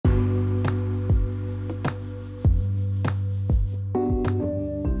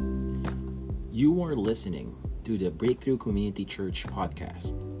You are listening to the Breakthrough Community Church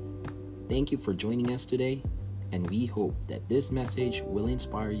podcast. Thank you for joining us today, and we hope that this message will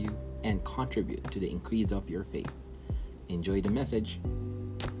inspire you and contribute to the increase of your faith. Enjoy the message.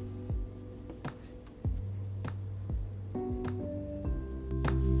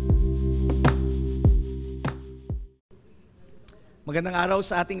 Magandang araw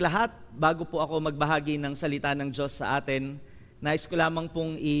sa ating lahat. Bago po ako magbahagi ng salita ng Diyos sa atin, nais ko lamang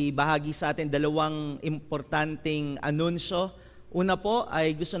pong ibahagi sa atin dalawang importanteng anunsyo. Una po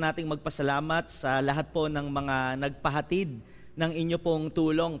ay gusto nating magpasalamat sa lahat po ng mga nagpahatid ng inyo pong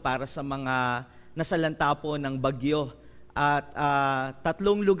tulong para sa mga nasalanta po ng bagyo. At 3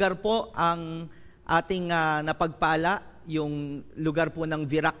 lugar po ang ating napagpala, yung lugar po ng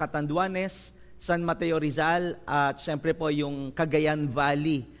Virac, Catanduanes, San Mateo, Rizal, at siyempre po yung Cagayan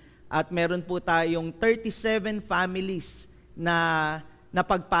Valley. At meron po tayong 37 families na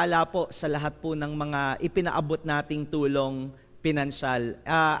napagpala po sa lahat po ng mga ipinaabot nating tulong pinansyal.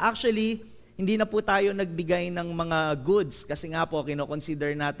 Actually, hindi na po tayo nagbigay ng mga goods kasi nga po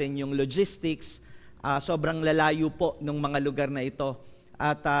kino-consider natin yung logistics, sobrang lalayo po ng mga lugar na ito.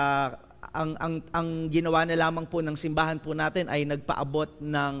 At ang ginawa na lamang po ng simbahan po natin ay nagpaabot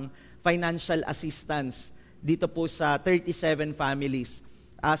ng financial assistance dito po sa 37 families.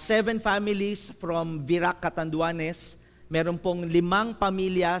 7 families from Virac, Catanduanes, meron pong 5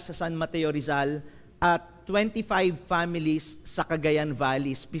 pamilya sa San Mateo, Rizal, at 25 families sa Cagayan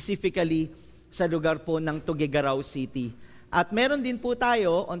Valley, specifically sa lugar po ng Tuguegarao City. At meron din po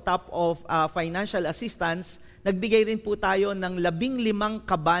tayo, on top of financial assistance, nagbigay rin po tayo ng 15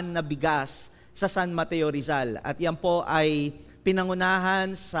 kaban na bigas sa San Mateo, Rizal. At yan po ay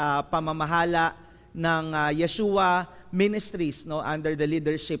pinangunahan sa pamamahala ng Yeshua Ministries under the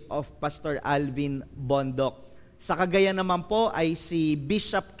leadership of Pastor Alvin Bondok. Sa Cagayan naman po ay si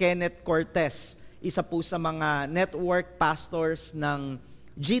Bishop Kenneth Cortez, isa po sa mga network pastors ng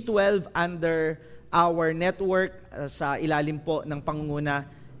G12 under our network sa ilalim po ng pangunguna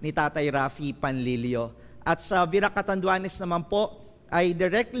ni Tatay Rafi Panlilio. At sa Virac, Catanduanes naman po ay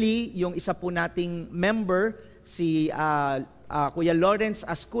directly yung isa po nating member, si Kuya Lawrence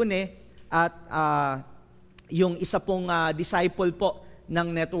Ascune, at yung isa pong disciple po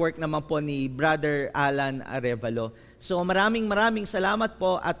ng network naman po ni Brother Alan Arevalo. So maraming salamat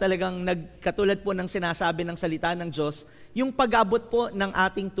po at talagang katulad po ng sinasabi ng salita ng Diyos, yung pag-abot po ng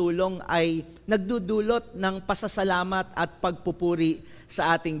ating tulong ay nagdudulot ng pasasalamat at pagpupuri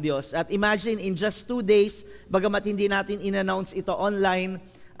sa ating Diyos. At imagine in just 2 days, bagamat hindi natin in-announce ito online,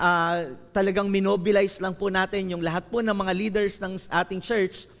 talagang minobilize lang po natin yung lahat po ng mga leaders ng ating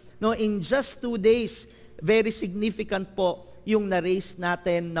church. No, in just 2 days, very significant po yung na-raise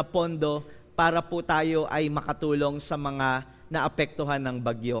natin na pondo para po tayo ay makatulong sa mga naapektuhan ng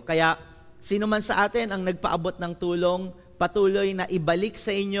bagyo. Kaya sino man sa atin ang nagpaabot ng tulong, patuloy na ibalik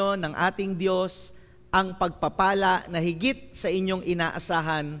sa inyo ng ating Diyos ang pagpapala na higit sa inyong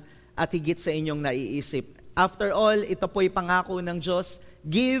inaasahan at higit sa inyong naiisip. After all, ito po'y pangako ng Diyos,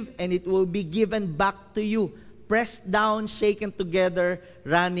 give and it will be given back to you. Pressed down, shaken together,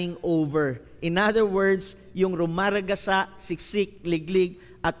 running over. In other words, yung rumaragasa, siksik, liglig,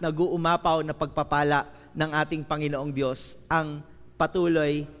 at nag-uumapaw na pagpapala ng ating Panginoong Diyos ang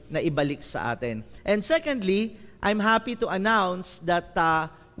patuloy na ibalik sa atin. And secondly, I'm happy to announce that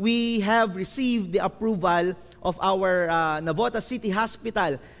we have received the approval of our Navotas City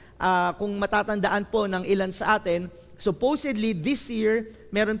Hospital. Kung matatandaan po ng ilan sa atin, supposedly this year,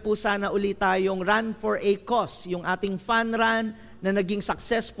 meron po sana ulit tayong Run for a Cause, yung ating fun run na naging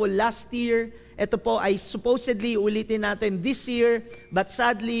successful last year. Ito po ay supposedly ulitin natin this year, but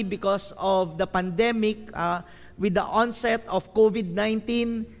sadly because of the pandemic, with the onset of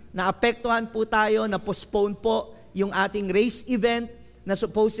COVID-19, naapektuhan po tayo, na-postpone po yung ating race event na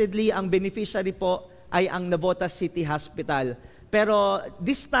supposedly ang beneficiary po ay ang Navotas City Hospital. Pero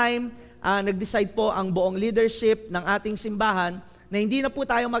this time, nag-decide po ang buong leadership ng ating simbahan na hindi na po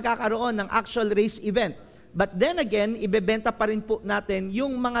tayo magkakaroon ng actual race event. But then again, ibebenta pa rin po natin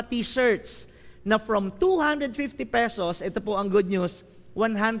yung mga t-shirts na from 250 pesos, ito po ang good news,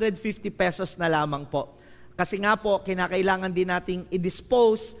 150 pesos na lamang po. Kasi nga po, kinakailangan din nating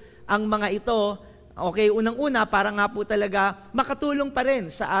i-dispose ang mga ito. Okay, unang-una, para nga po talaga makatulong pa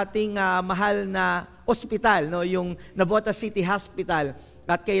rin sa ating mahal na ospital, no? Yung Navotas City Hospital.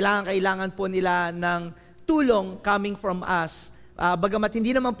 At kailangan po nila ng tulong coming from us. Bagamat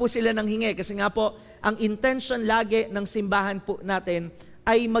hindi naman po sila nanghingi kasi nga po, ang intention lagi ng simbahan po natin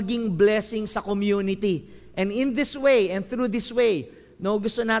ay maging blessing sa community. And in this way, and through this way,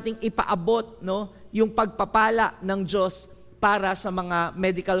 gusto nating ipaabot yung pagpapala ng Diyos para sa mga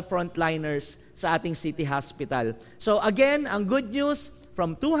medical frontliners sa ating city hospital. So again, ang good news,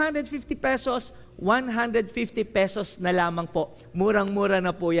 from 250 pesos, 150 pesos na lamang po. Murang-mura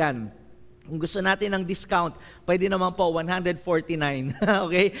na po yan. Kung gusto natin ng discount, pwede naman po 149.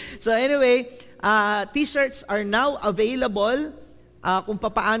 Okay? So anyway, t-shirts are now available. Kung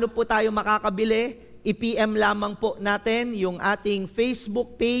paano po tayo makakabili, i-PM lamang po natin yung ating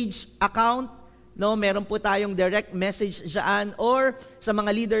Facebook page account. No, meron po tayong direct message diyan, or sa mga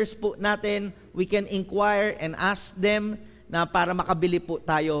leaders po natin, we can inquire and ask them na para makabili po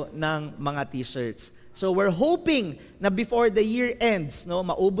tayo ng mga t-shirts. So we're hoping na before the year ends, no,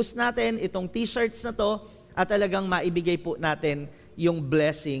 maubos natin itong t-shirts na to at talagang maibigay po natin yung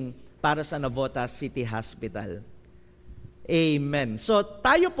blessing para sa Navotas City Hospital. Amen. So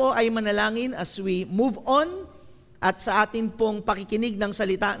tayo po ay manalangin as we move on at sa atin pong pakikinig ng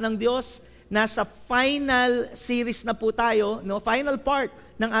salita ng Diyos. Nasa final series na po tayo, no, final part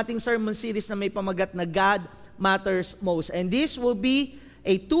ng ating sermon series na may pamagat na God Matters Most. And this will be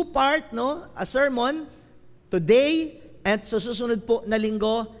a two-part, no, a sermon today at sa susunod po na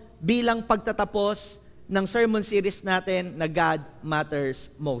linggo bilang pagtatapos ng sermon series natin na God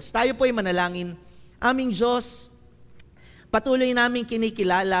Matters Most. Tayo po ay manalangin. Aming Diyos, patuloy namin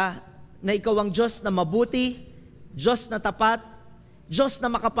kinikilala na Ikaw ang Diyos na mabuti, Diyos na tapat, Diyos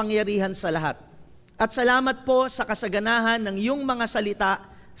na makapangyarihan sa lahat. At salamat po sa kasaganahan ng iyong mga salita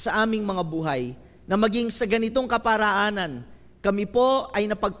sa aming mga buhay, na maging sa ganitong kaparaanan, kami po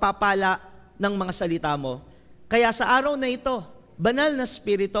ay napagpapala ng mga salita mo. Kaya sa araw na ito, Banal na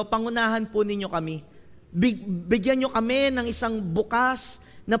Espiritu, pangunahan po ninyo kami. Bigyan nyo kami ng isang bukas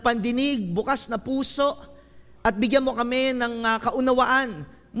na pandinig, bukas na puso, at bigyan mo kami ng kaunawaan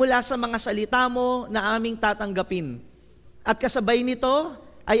mula sa mga salita mo na aming tatanggapin. At kasabay nito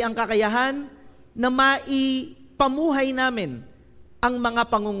ay ang kakayahan na maipamuhay namin ang mga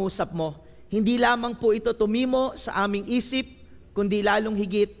pangungusap mo. Hindi lamang po ito tumimo sa aming isip, kundi lalong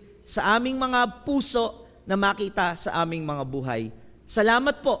higit sa aming mga puso na makita sa aming mga buhay.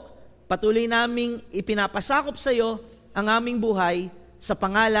 Salamat po. Patuloy naming ipinapasakop sa iyo ang aming buhay sa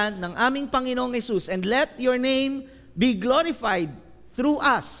pangalan ng aming Panginoong Hesus. And let your name be glorified through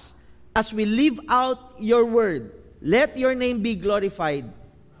us as we live out your word. Let your name be glorified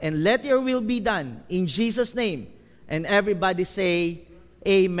and let your will be done in Jesus' name. And everybody say,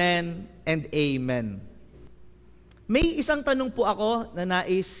 Amen and Amen. May isang tanong po ako na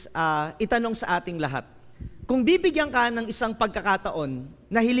nais itanong sa ating lahat. Kung bibigyan ka ng isang pagkakataon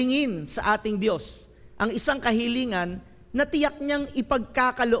na hilingin sa ating Diyos, ang isang kahilingan na tiyak niyang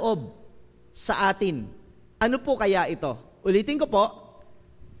ipagkakaloob sa atin, ano po kaya ito? Ulitin ko po,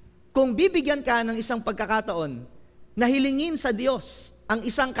 kung bibigyan ka ng isang pagkakataon na hilingin sa Diyos ang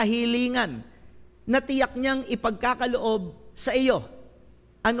isang kahilingan na tiyak niyang ipagkakaloob sa iyo,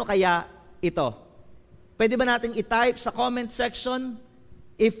 ano kaya ito? Pwede ba nating i-type sa comment section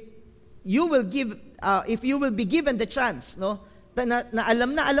if you will be given the chance, no? Na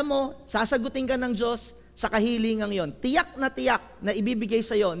alam mo, sasagutin ka ng Diyos sa kahilingang yon. Tiyak na ibibigay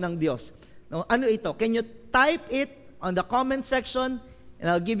sa iyo ng Diyos. No? Ano ito? Can you type it on the comment section and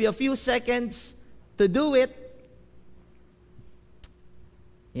I'll give you a few seconds to do it.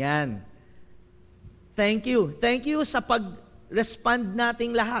 Yan. Thank you. Thank you sa pag-respond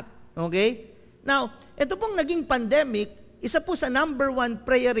nating lahat. Okay? Now, ito pong naging pandemic, isa po sa number 1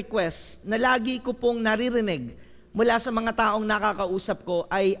 prayer request na lagi ko pong naririnig mula sa mga taong nakakausap ko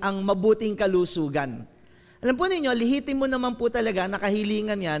ay ang mabuting kalusugan. Alam po ninyo, lihitin mo naman po talaga na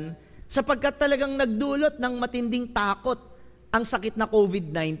kahilingan yan sapagkat talagang nagdulot ng matinding takot ang sakit na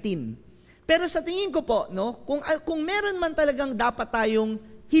COVID-19. Pero sa tingin ko po, no, kung meron man talagang dapat tayong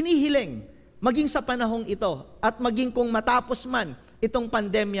hinihiling, maging sa panahong ito, at maging kung matapos man itong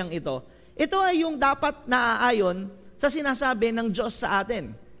pandemyang ito, ito ay yung dapat naaayon sa sinasabi ng Diyos sa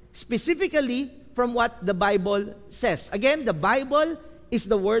atin. Specifically, from what the Bible says. Again, the Bible is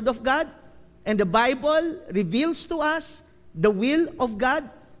the Word of God, and the Bible reveals to us the will of God.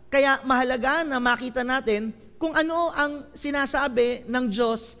 Kaya mahalaga na makita natin kung ano ang sinasabi ng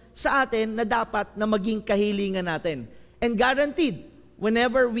Diyos sa atin na dapat na maging kahilingan natin. And guaranteed,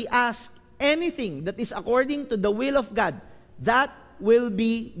 whenever we ask anything that is according to the will of God, that will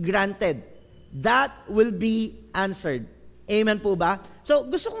be granted. That will be answered. Amen po ba? So,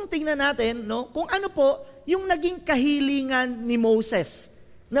 gusto kong tingnan natin, no, kung ano po yung naging kahilingan ni Moses,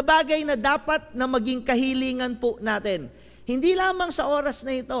 na bagay na dapat na maging kahilingan po natin. Hindi lamang sa oras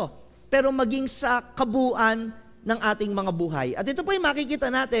na ito, pero maging sa kabuuan ng ating mga buhay. At ito po yung makikita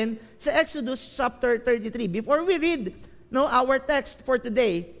natin sa Exodus chapter 33. Before we read our text for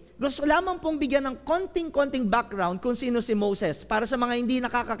today, gusto lamang pong bigyan ng konting-konting background kung sino si Moses. Para sa mga hindi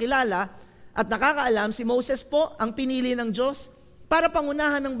nakakakilala, at nakakaalam, si Moses po ang pinili ng Diyos para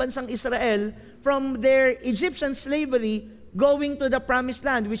pangunahan ng bansang Israel from their Egyptian slavery going to the promised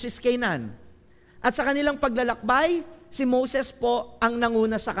land, which is Canaan. At sa kanilang paglalakbay, si Moses po ang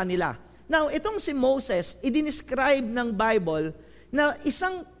nanguna sa kanila. Now, itong si Moses, i-describe ng Bible na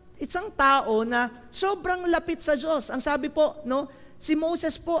isang tao na sobrang lapit sa Diyos. Ang sabi po, no, si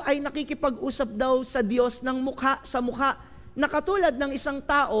Moses po ay nakikipag-usap daw sa Diyos ng mukha sa mukha, na katulad ng isang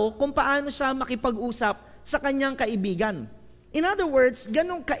tao kung paano siya makipag-usap sa kanyang kaibigan. In other words,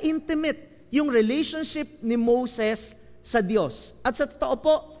 ganun ka-intimate yung relationship ni Moses sa Diyos. At sa totoo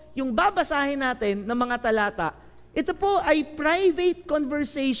po, yung babasahin natin ng mga talata, ito po ay private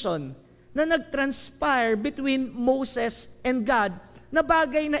conversation na nag-transpire between Moses and God, na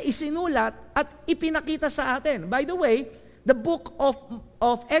bagay na isinulat at ipinakita sa atin. By the way, the book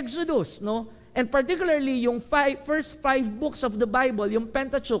of Exodus, no, and particularly yung first 5 books of the Bible, yung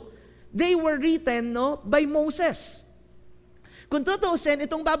Pentateuch, they were written, no, by Moses. Kung tutuusin,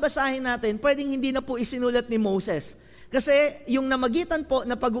 itong babasahin natin, pwedeng hindi na po isinulat ni Moses. Kasi yung namagitan po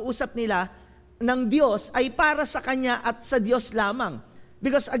na pag-uusap nila ng Diyos ay para sa Kanya at sa Diyos lamang.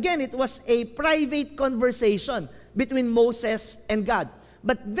 Because again, it was a private conversation between Moses and God.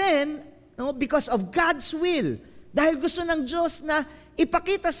 But then, no, because of God's will, dahil gusto ng Diyos na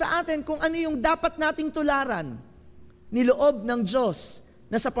ipakita sa atin kung ano yung dapat nating tularan, niloob ng Diyos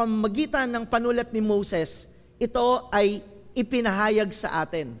na sa pamamagitan ng panulat ni Moses, ito ay ipinahayag sa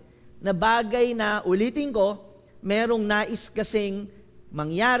atin. Na bagay na, ulitin ko, merong nais kasing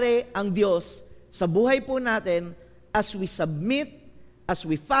mangyari ang Diyos sa buhay po natin as we submit, as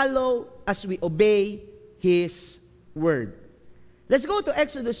we follow, as we obey His Word. Let's go to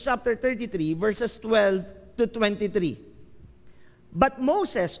Exodus chapter 33, verses 12 to 23. But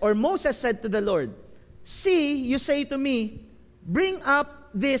Moses said to the Lord, "See, you say to me, bring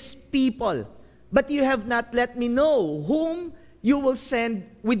up this people, but you have not let me know whom you will send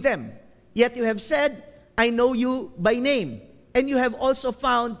with them. Yet you have said, I know you by name, and you have also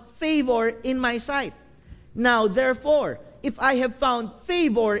found favor in my sight. Now therefore, if I have found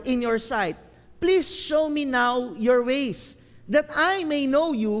favor in your sight, please show me now your ways, that I may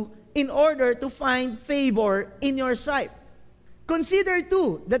know you in order to find favor in your sight. Consider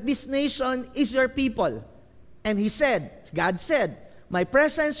too that this nation is your people." And God said, "My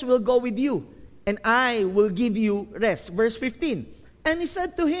presence will go with you, and I will give you rest." Verse 15, and he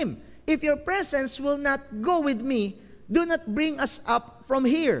said to him, "If your presence will not go with me, do not bring us up from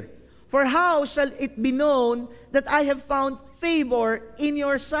here. For how shall it be known that I have found favor in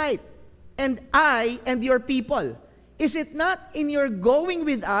your sight, and I and your people? Is it not in your going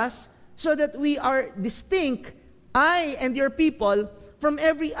with us, so that we are distinct, I and your people, from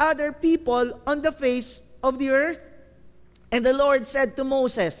every other people on the face of the earth?" And the Lord said to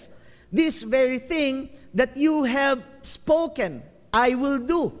Moses, "This very thing that you have spoken, I will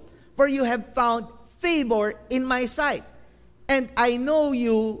do, for you have found favor in my sight, and I know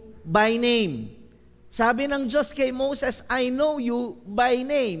you by name." Sabi ng Diyos kay Moses, "I know you by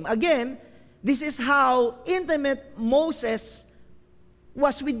name." Again, this is how intimate Moses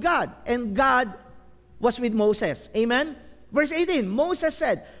was with God, and God was with Moses. Amen? Verse 18, Moses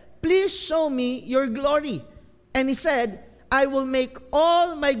said, "Please show me your glory." And he said, "I will make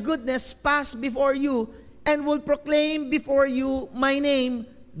all my goodness pass before you, and will proclaim before you my name,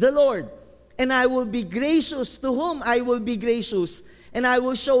 the Lord. And I will be gracious to whom I will be gracious, and I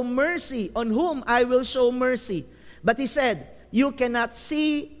will show mercy on whom I will show mercy." But he said, "You cannot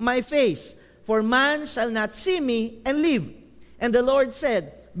see my face, for man shall not see me and live." And the Lord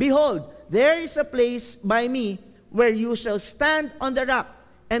said, "Behold, there is a place by me where you shall stand on the rock,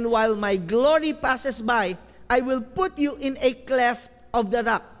 and while my glory passes by, I will put you in a cleft of the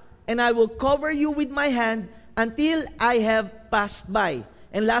rock, and I will cover you with my hand until I have passed by."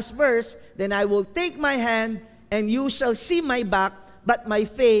 And last verse, "Then I will take my hand, and you shall see my back, but my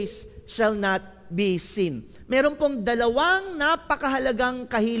face shall not be seen." Meron pong dalawang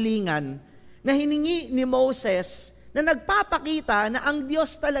napakahalagang kahilingan na hiningi ni Moses na nagpapakita na ang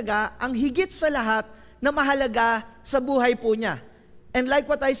Diyos talaga ang higit sa lahat na mahalaga sa buhay po niya. And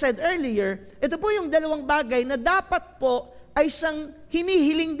like what I said earlier, ito po yung dalawang bagay na dapat po ay siyang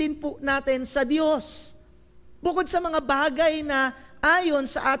hinihiling din po natin sa Diyos. Bukod sa mga bagay na ayon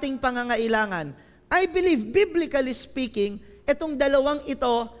sa ating pangangailangan, I believe, biblically speaking, itong dalawang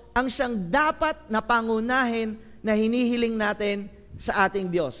ito ang siyang dapat na pangunahin na hinihiling natin sa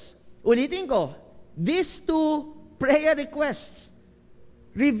ating Diyos. Ulitin ko, these two prayer requests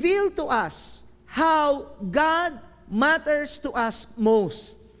reveal to us how God matters to us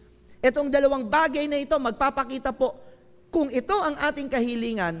most. Itong dalawang bagay na ito, magpapakita po kung ito ang ating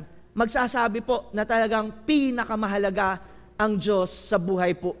kahilingan, magsasabi po na talagang pinakamahalaga ang Diyos sa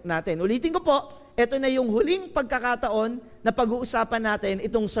buhay po natin. Ulitin ko po, ito na yung huling pagkakataon na pag-uusapan natin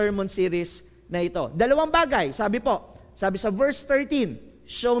itong sermon series na ito. Dalawang bagay, sabi sa verse 13,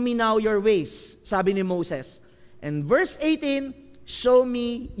 show me now your ways, sabi ni Moses. And verse 18, show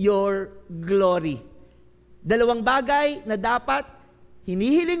me your glory. Dalawang bagay na dapat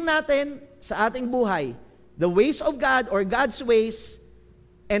hinihiling natin sa ating buhay. The ways of God or God's ways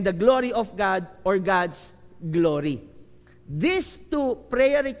and the glory of God or God's glory. These two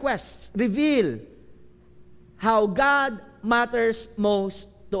prayer requests reveal how God matters most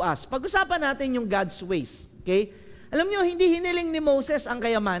to us. Pag-usapan natin yung God's ways. Okay? Alam niyo, hindi hiniling ni Moses ang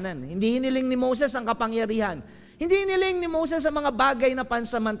kayamanan. Hindi hiniling ni Moses ang kapangyarihan. Hindi hiniling ni Moses ang mga bagay na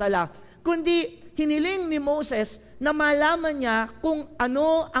pansamantala. Kundi hiniling ni Moses na malaman niya kung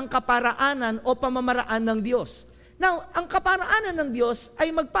ano ang kaparaanan o pamamaraan ng Diyos. Now, ang kaparaanan ng Diyos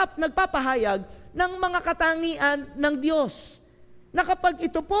ay nagpapahayag ng mga katangian ng Diyos. Na kapag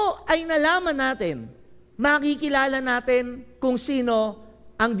ito po ay nalaman natin, makikilala natin kung sino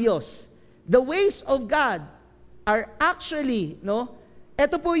ang Diyos. The ways of God are actually,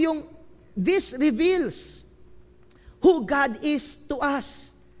 ito po this reveals who God is to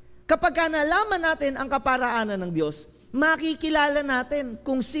us. Kapag nalaman natin ang kaparaanan ng Diyos, makikilala natin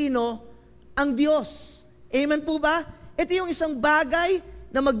kung sino ang Diyos. Amen po ba? Ito yung isang bagay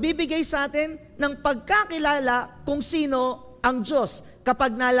na magbibigay sa atin ng pagkakilala kung sino ang Diyos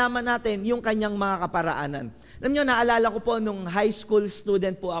kapag nalaman natin yung kanyang mga kaparaanan. Alam nyo, naalala ko po nung high school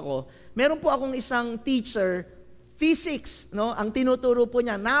student po ako, meron po akong isang teacher, physics, ang tinuturo po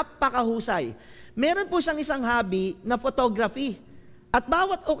niya, napakahusay. Meron po siyang isang hobby na photography. At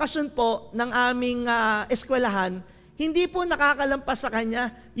bawat okasyon po ng aming eskwelahan, hindi po nakakalampas sa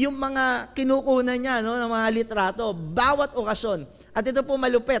kanya yung mga kinukunan niya, ng mga litrato, bawat okasyon. At ito po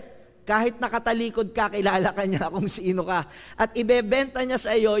malupit, kahit nakatalikod ka, kilala ka niya kung sino ka. At ibebenta niya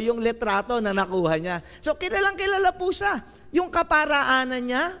sa iyo yung litrato na nakuha niya. So kilalang kilala po siya. Yung kaparaanan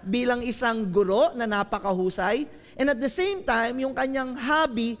niya bilang isang guro na napakahusay, and at the same time, yung kanyang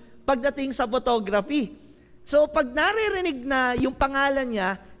hobby pagdating sa photography. So pag naririnig na yung pangalan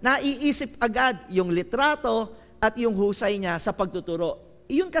niya, naiisip agad yung litrato, at yung husay niya sa pagtuturo.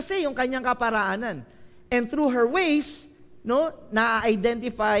 Iyon kasi yung kanyang kaparaanan. And through her ways,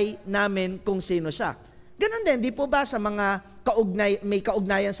 na-identify namin kung sino siya. Ganon din, di po ba sa mga may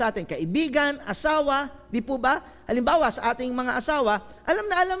kaugnayan sa atin, kaibigan, asawa, di po ba? Halimbawa, sa ating mga asawa,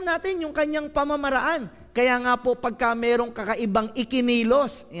 alam natin yung kanyang pamamaraan. Kaya nga po, pagka merong kakaibang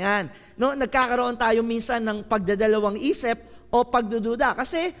ikinilos, nagkakaroon tayo minsan ng pagdadalawang isip o pagdududa.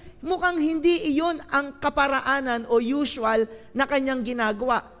 Kasi mukhang hindi iyon ang kaparaanan o usual na kanyang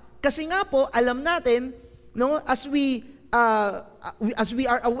ginagawa. Kasi nga po, alam natin, as we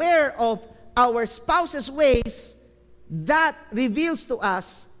are aware of our spouse's ways, that reveals to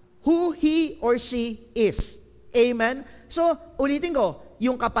us who he or she is. Amen? So, ulitin ko,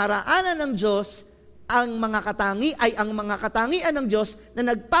 yung kaparaanan ng Diyos, ang mga katangian ng Diyos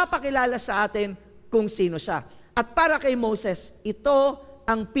na nagpapakilala sa atin kung sino siya. At para kay Moses, ito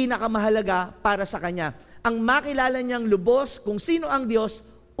ang pinakamahalaga para sa kanya. Ang makilala niyang lubos kung sino ang Diyos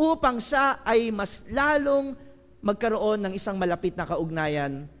upang siya ay mas lalong magkaroon ng isang malapit na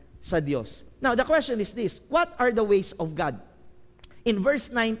kaugnayan sa Diyos. Now, the question is this: what are the ways of God? In verse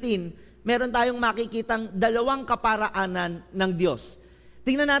 19, meron tayong makikitang dalawang kaparaanan ng Diyos.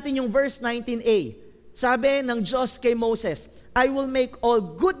 Tingnan natin yung verse 19a. Sabi ng Diyos kay Moses, I will make all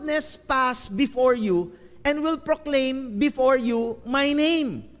goodness pass before you and will proclaim before you my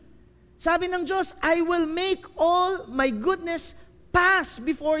name. Sabi ng Diyos, I will make all my goodness pass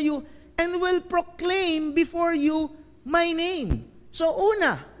before you and will proclaim before you my name. So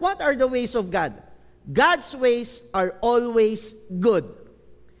una, what are the ways of God? God's ways are always good.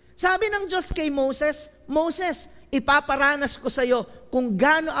 Sabi ng Diyos kay Moses, Moses, ipaparanas ko sa iyo kung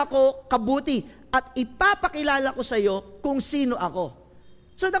gaano ako kabuti at ipapakilala ko sa iyo kung sino ako.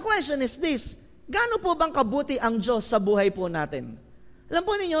 So the question is this: gaano po bang kabuti ang Diyos sa buhay po natin? Alam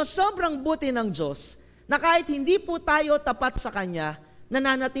po ninyo, sobrang buti ng Diyos na kahit hindi po tayo tapat sa Kanya,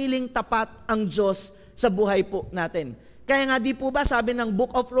 nananatiling tapat ang Diyos sa buhay po natin. Kaya nga di po ba sabi ng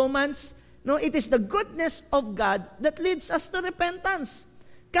Book of Romans, it is the goodness of God that leads us to repentance.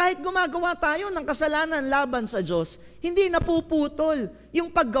 Kahit gumagawa tayo ng kasalanan laban sa Diyos, hindi napuputol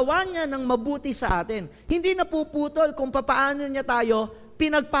yung paggawa niya ng mabuti sa atin. Hindi napuputol kung papaano niya tayo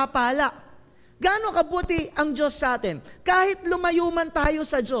pinagpapala. Gaano kabuti ang Diyos sa atin? Kahit lumayo man tayo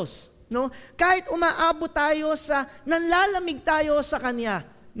sa Diyos, kahit umaabot tayo nanlalamig tayo sa Kanya,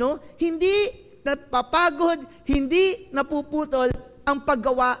 hindi napapagod, hindi napuputol ang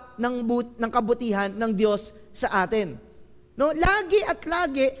paggawa ng kabutihan ng Diyos sa atin. No, lagi at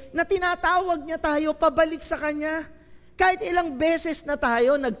lagi na tinatawag niya tayo pabalik sa Kanya. Kahit ilang beses na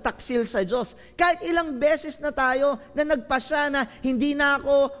tayo nagtaksil sa Diyos, kahit ilang beses na tayo na nagpasya na hindi na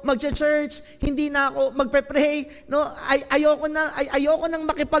ako magche-church, hindi na ako magpe-pray, no? Ayoko nang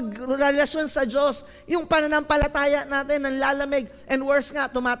makipagrelasyon sa Diyos. Yung pananampalataya natin ang lalamig, and worse nga,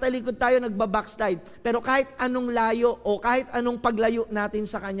 tumatalikod tayo, nagbabackslide. Pero kahit anong layo o kahit anong paglayo natin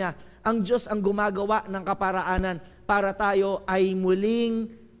sa Kanya, ang Diyos ang gumagawa ng kaparaanan para tayo ay muling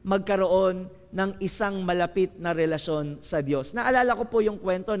magkaroon ng isang malapit na relasyon sa Diyos. Naalala ko po yung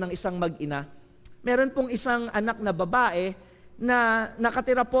kwento ng isang mag-ina. Meron pong isang anak na babae na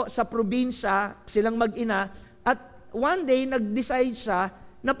nakatira po sa probinsya, silang mag-ina, at one day nag-decide siya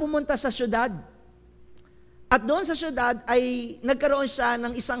na pumunta sa syudad. At doon sa syudad ay nagkaroon siya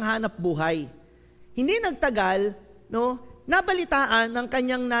ng isang hanap buhay. Hindi nagtagal, no, nabalitaan ng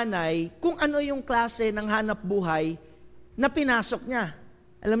kanyang nanay kung ano yung klase ng hanap buhay na pinasok niya.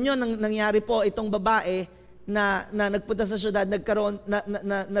 Alam nyo, nangyari po itong babae na nagpunta sa syudad,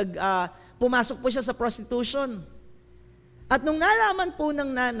 pumasok po siya sa prostitution. At nung nalaman po ng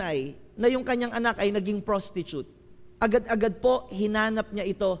nanay na yung kanyang anak ay naging prostitute, agad-agad po hinanap niya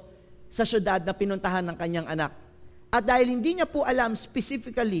ito sa syudad na pinuntahan ng kanyang anak. At dahil hindi niya po alam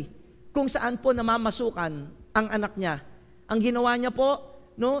specifically kung saan po namamasukan ang anak niya, ang ginawa niya po,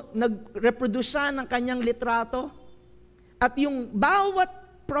 no, nag-reproduce siya ng kanyang litrato, at yung bawat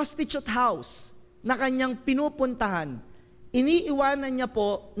prostitute house na kanyang pinupuntahan, iniiwanan niya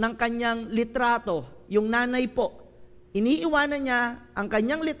po ng kanyang litrato, yung nanay po, iniiwanan niya ang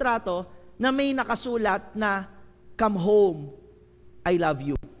kanyang litrato na may nakasulat na, "Come home, I love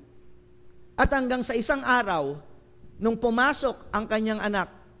you." At hanggang sa isang araw, nung pumasok ang kanyang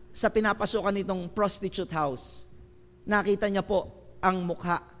anak sa pinapasukan nitong prostitute house, nakita niya po ang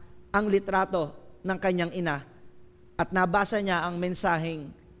mukha, ang litrato ng kanyang ina, at nabasa niya ang mensaheng,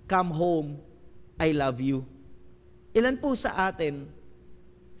 "Come home, I love you." Ilan po sa atin,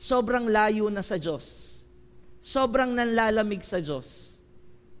 sobrang layo na sa Diyos, sobrang nanlalamig sa Diyos.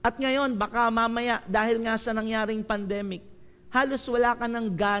 At ngayon, baka mamaya, dahil nga sa nangyaring pandemic, halos wala ka ng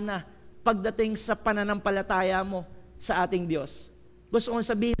gana pagdating sa pananampalataya mo sa ating Diyos. Gusto kong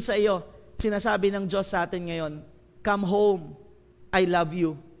sabihin sa iyo, sinasabi ng Diyos sa atin ngayon, "Come home, I love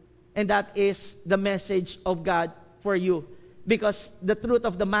you." And that is the message of God for you. Because the truth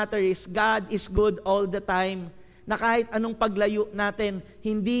of the matter is, God is good all the time. Na kahit anong paglayo natin,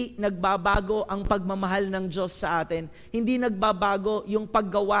 hindi nagbabago ang pagmamahal ng Diyos sa atin. Hindi nagbabago yung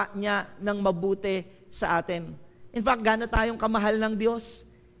paggawa niya ng mabuti sa atin. In fact, gaano tayong kamahal ng Diyos?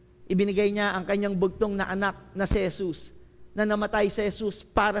 Ibinigay niya ang kanyang bugtong na anak na si Jesus, na namatay si Jesus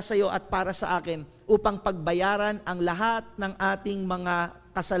para sa iyo at para sa akin, upang pagbayaran ang lahat ng ating mga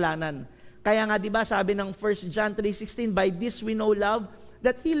kasalanan. Kaya nga, di ba, sabi ng 1 John 3:16, "By this we know love,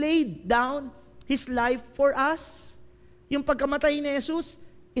 that He laid down His life for us." Yung pagkamatay ni Jesus,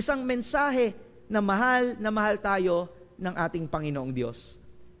 isang mensahe na mahal tayo ng ating Panginoong Diyos.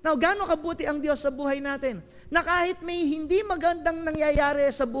 Now, gaano kabuti ang Diyos sa buhay natin? Na kahit may hindi magandang nangyayari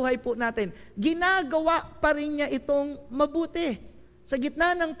sa buhay po natin, ginagawa pa rin niya itong mabuti. Sa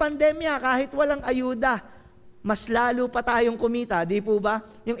gitna ng pandemya, kahit walang ayuda, mas lalo pa tayong kumita, di po ba?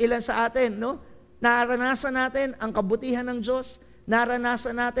 Yung ilan sa atin, no? Naranasan natin ang kabutihan ng Diyos,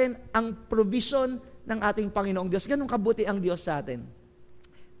 naranasan natin ang provision ng ating Panginoong Diyos. Ganun kabuti ang Diyos sa atin.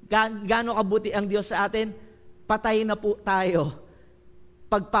 Gaano kabuti ang Diyos sa atin? Patay na po tayo.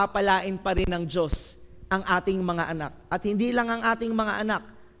 Pagpapalain pa rin ng Diyos ang ating mga anak. At hindi lang ang ating mga anak,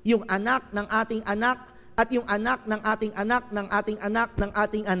 yung anak ng ating anak, at yung anak ng ating anak, ng ating anak, ng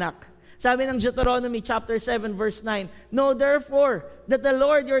ating anak. Sabi ng Deuteronomy chapter 7 verse 9, "Know therefore that the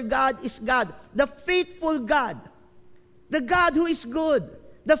Lord your God is God, the faithful God, the God who is good,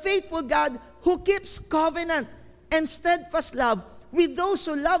 the faithful God who keeps covenant and steadfast love with those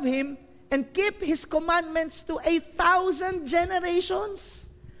who love Him and keep His commandments to 1,000 generations."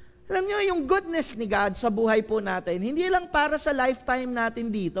 Alam niyo, yung goodness ni God sa buhay po natin, hindi lang para sa lifetime natin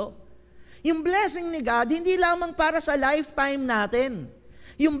dito. Yung blessing ni God, hindi lamang para sa lifetime natin.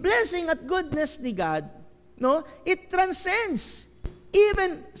 Yung blessing at goodness ni God, no, it transcends.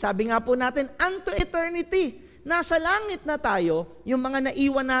 Even, sabi nga po natin, unto eternity. Nasa langit na tayo, yung mga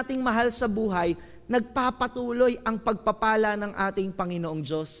naiwan nating mahal sa buhay, nagpapatuloy ang pagpapala ng ating Panginoong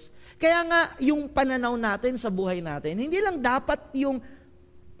Diyos. Kaya nga, yung pananaw natin sa buhay natin, hindi lang dapat yung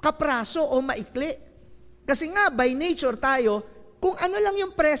kapraso o maikli. Kasi nga, by nature tayo, kung ano lang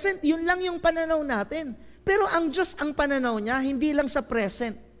yung present, yun lang yung pananaw natin. Pero ang Diyos, ang pananaw niya, hindi lang sa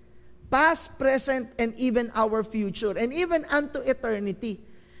present. past, present, and even our future, and even unto eternity.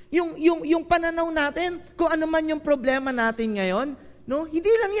 Yung pananaw natin, kung ano man yung problema natin ngayon, no,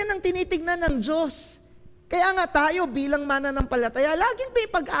 hindi lang yan ang tinitignan ng Diyos. Kaya nga tayo bilang mananampalataya, laging may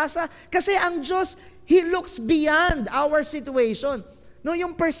pag-asa. Kasi ang Diyos, He looks beyond our situation. No,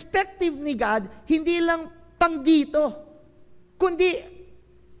 yung perspective ni God, hindi lang pang dito, kundi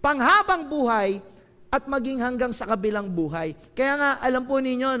panghabang buhay at maging hanggang sa kabilang buhay. Kaya nga, alam po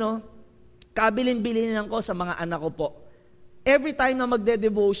ninyo, no, kabilin-bilinan ko sa mga anak ko po. Every time na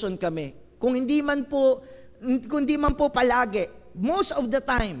magde-devotion kami, kung hindi man po palagi, most of the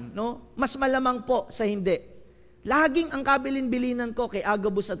time, no, mas malamang po sa hindi. Laging ang kabilin-bilinan ko kay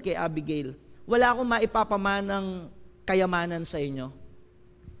Agabus at kay Abigail, wala akong maipapamanang kayamanan sa inyo.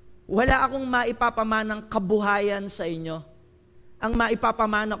 Wala akong maipapamanang kabuhayan sa inyo. Ang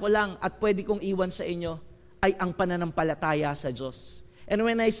maipapamana ko lang at pwede kong iwan sa inyo ay ang pananampalataya sa Diyos. And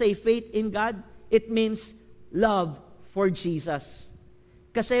when I say faith in God, it means love for Jesus.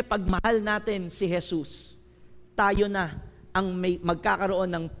 Kasi pag mahal natin si Jesus, tayo na ang magkakaroon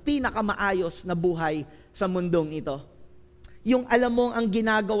ng pinakamaayos na buhay sa mundong ito. Yung alam mong ang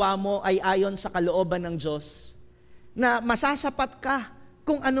ginagawa mo ay ayon sa kalooban ng Diyos, na masasapat ka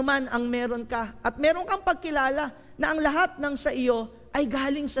kung anuman ang meron ka, at meron kang pagkilala na ang lahat ng sa iyo ay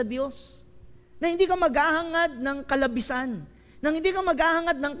galing sa Diyos. Na hindi ka maghahangad ng kalabisan, na hindi ka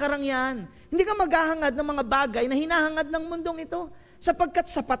maghahangad ng karangyaan, hindi ka maghahangad ng mga bagay na hinahangad ng mundong ito, sapagkat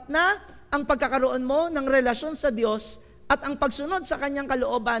sapat na ang pagkakaroon mo ng relasyon sa Diyos at ang pagsunod sa Kanyang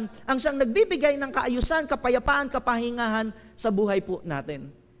kalooban ang siyang nagbibigay ng kaayusan, kapayapaan, kapahingahan sa buhay po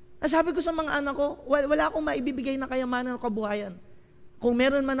natin. Sabi ko sa mga anak ko, wala akong maibibigay na kayamanan o kabuhayan. Kung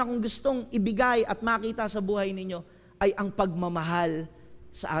meron man akong gustong ibigay at makita sa buhay ninyo, ay ang pagmamahal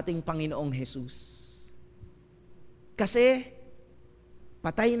sa ating Panginoong Jesus. Kasi,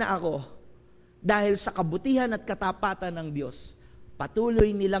 patay na ako dahil sa kabutihan at katapatan ng Diyos,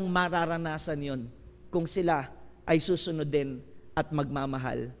 patuloy nilang mararanasan yon kung sila ay susunod din at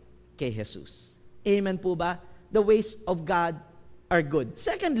magmamahal kay Jesus. Amen po ba? The ways of God are good.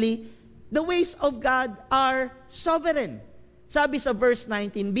 Secondly, the ways of God are sovereign. Sabi sa verse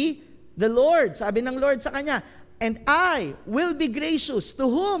 19b, the Lord, sabi ng Lord sa kanya, and I will be gracious to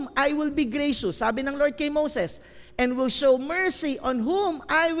whom I will be gracious. Sabi ng Lord kay Moses, and will show mercy on whom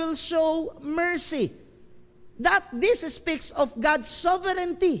I will show mercy. This speaks of God's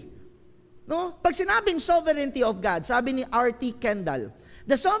sovereignty. No? Pag sinabing sovereignty of God, sabi ni R.T. Kendall,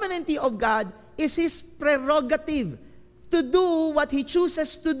 the sovereignty of God is His prerogative to do what He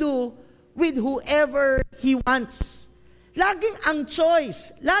chooses to do with whoever He wants. Laging ang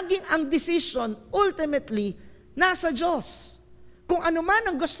choice, laging ang decision, ultimately, nasa Diyos. Kung ano man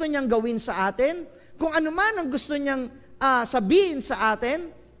ang gusto niyang gawin sa atin, kung ano man ang gusto niyang sabihin sa atin,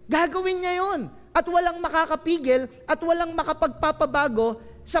 gagawin niya yun. At walang makakapigil at walang makapagpapabago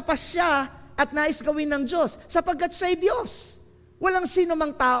sa pasya at nais gawin ng Diyos, sapagkat siya'y Diyos. Walang sino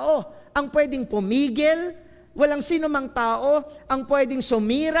mang tao ang pwedeng pumigil, walang sino mang tao ang pwedeng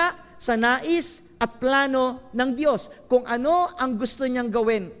sumira sa nais at plano ng Diyos. Kung ano ang gusto niyang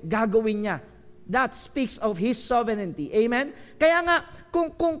gawin, gagawin niya. That speaks of His sovereignty. Amen? Kaya nga,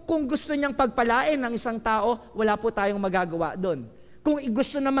 kung gusto niyang pagpalain ng isang tao, wala po tayong magagawa doon. Kung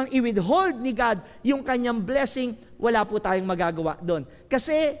gusto namang i-withhold ni God yung kanyang blessing, wala po tayong magagawa doon.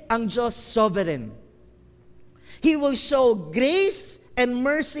 Kasi ang Diyos sovereign. He will show grace and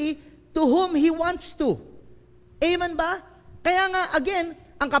mercy to whom He wants to. Amen ba? Kaya nga, again,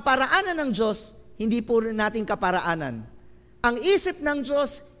 ang kaparaanan ng Diyos, hindi po natin kaparaanan. Ang isip ng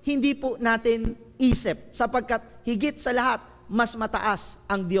Diyos, hindi po natin isip, sapagkat higit sa lahat, mas mataas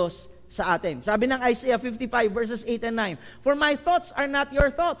ang Diyos sa atin. Sabi ng Isaiah 55 verses 8 and 9, for my thoughts are not your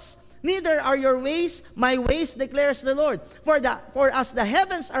thoughts, neither are your ways my ways, declares the Lord. For as the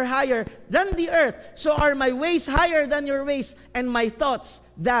heavens are higher than the earth, so are my ways higher than your ways, and my thoughts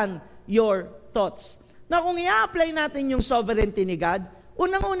than your thoughts. Na kung i-apply natin yung sovereignty ni God,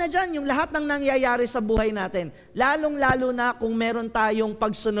 unang-una dyan, yung lahat ng nangyayari sa buhay natin, lalong-lalo na kung meron tayong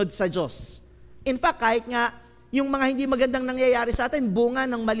pagsunod sa Diyos. In fact, kahit nga yung mga hindi magandang nangyayari sa atin, bunga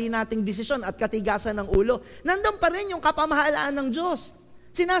ng mali nating desisyon at katigasan ng ulo, nandun pa rin yung kapamahalaan ng Diyos.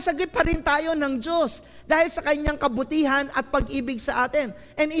 Sinasagip pa rin tayo ng Diyos dahil sa kanyang kabutihan at pag-ibig sa atin.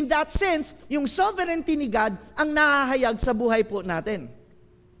 And in that sense, yung sovereignty ni God ang nahahayag sa buhay po natin.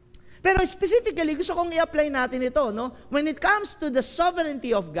 Pero specifically, gusto kong i-apply natin ito, no? When it comes to the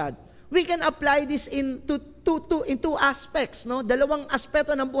sovereignty of God, we can apply this in two aspects, no? Dalawang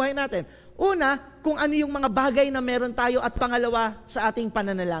aspeto ng buhay natin. Una, kung ano yung mga bagay na meron tayo, at pangalawa, sa ating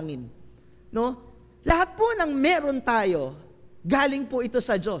pananalangin. No? Lahat po ng meron tayo, galing po ito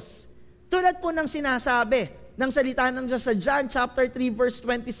sa Diyos. Tulad po ng sinasabi ng salita ng Diyos sa John chapter 3 verse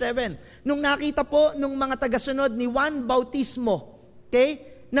 27. Nung nakita po nung mga tagasunod ni Juan Bautismo, okay,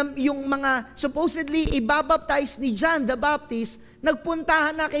 na yung mga supposedly ibabaptize ni John the Baptist,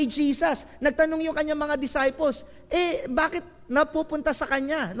 nagpuntahan na kay Jesus. Nagtanong yung kanyang mga disciples, bakit napupunta sa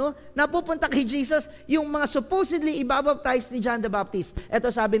kanya? No? Napupunta kay Jesus yung mga supposedly ibabaptize ni John the Baptist.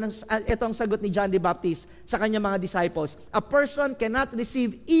 Ito ang sagot ni John the Baptist sa kanyang mga disciples. A person cannot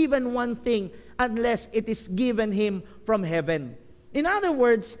receive even one thing unless it is given him from heaven. In other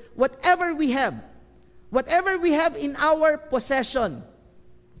words, whatever we have in our possession,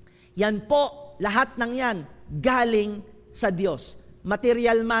 yan po, lahat ng yan, galing sa Diyos.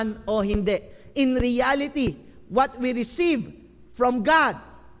 Material man o hindi. In reality, what we receive from God,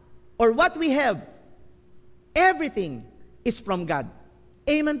 or what we have, everything is from God.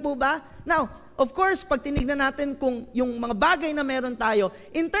 Amen po ba? Now, of course, pag tinignan natin kung yung mga bagay na meron tayo,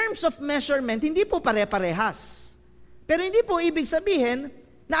 in terms of measurement, hindi po pare-parehas. Pero hindi po ibig sabihin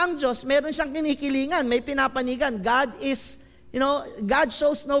na ang Diyos, meron siyang kinikilingan, may pinapanigan. God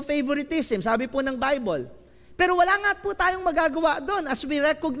shows no favoritism, sabi po ng Bible. Pero wala nga po tayong magagawa doon as we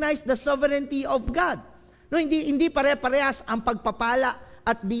recognize the sovereignty of God. No, hindi pare-parehas ang pagpapala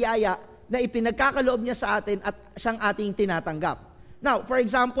at biyaya na ipinagkakaloob niya sa atin at siyang ating tinatanggap. Now, for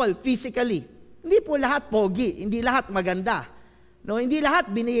example, physically, hindi po lahat pogi, hindi lahat maganda. No, hindi lahat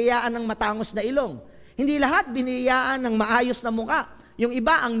biniyayaan ng matangos na ilong. Hindi lahat biniyayaan ng maayos na muka. Yung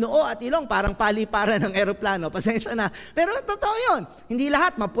iba, ang noo at ilong, parang paliparan ng eroplano. Pasensya na. Pero totoo yun. Hindi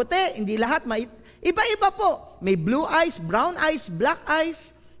lahat maputi, hindi lahat iba-iba po. May blue eyes, brown eyes, black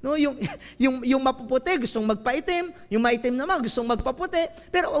eyes. No, yung mapuputi gustong magpaitim, yung maitim naman gustong magpaputi.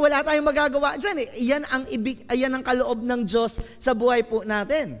 Pero wala tayong magagawa diyan. Iyan ang kaloob ng Diyos sa buhay po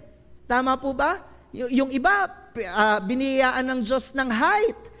natin. Tama po ba? Yung iba biniyayaan ng Diyos ng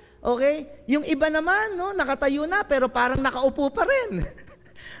height. Okay? Yung iba naman, no, nakatayo na pero parang nakaupo pa rin.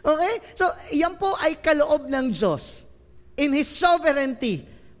 Okay? So, yan po ay kaloob ng Diyos. In His sovereignty,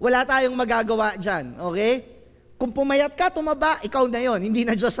 wala tayong magagawa dyan. Okay? Kung pumayat ka, tumaba, ikaw na yon. Hindi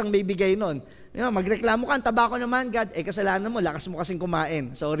na Diyos ang may bigay nun. Magreklamo ka, ang taba ko naman, God, kasalanan mo, lakas mo kasing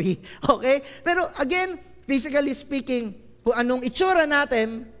kumain. Sorry. Okay? Pero again, physically speaking, kung anong itsura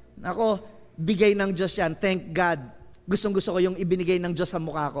natin, bigay ng Diyos yan. Thank God. Gustong-gusto ko yung ibinigay ng Diyos sa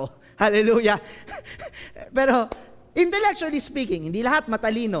mukha ko. Hallelujah. Pero, intellectually speaking, hindi lahat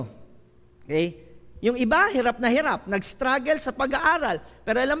matalino. Okay? Yung iba, hirap na hirap, nag-struggle sa pag-aaral.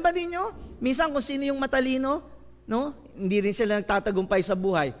 Pero alam ba ninyo, minsan kung sino yung matalino, no? Hindi rin sila nagtatagumpay sa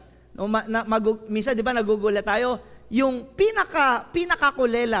buhay. No? Minsan, di ba, nagugulat tayo, yung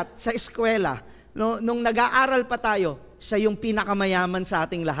pinakakulelat sa eskwela, no? Nung nag-aaral pa tayo, siya yung pinakamayaman sa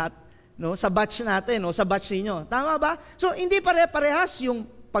ating lahat. No? Sa batch natin, no? Sa batch ninyo. Tama ba? So, hindi pare-parehas yung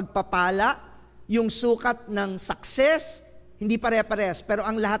pagpapala, yung sukat ng success, hindi pare-parehas. Pero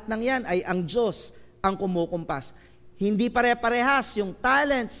ang lahat ng yan ay ang Diyos ang kumukumpas. Hindi pare-parehas yung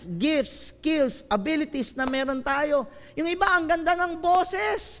talents, gifts, skills, abilities na meron tayo. Yung iba, ang ganda ng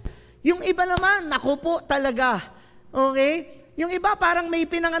boses. Yung iba naman, naku po talaga. Okay? Yung iba, parang may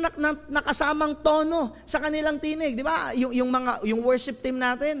pinanganak na kasamang tono sa kanilang tinig. Di ba? Yung worship team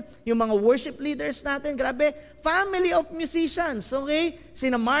natin, yung mga worship leaders natin, grabe, family of musicians. Okay?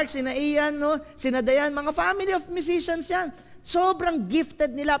 Sina Mark, sina Ian, no? Sina Dayan, mga family of musicians yan. Sobrang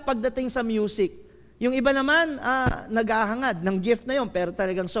gifted nila pagdating sa music. Yung iba naman, naghahangad ng gift na yon, pero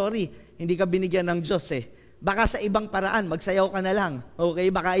talagang sorry, hindi ka binigyan ng Diyos eh. Baka sa ibang paraan, magsayaw ka na lang. Okay?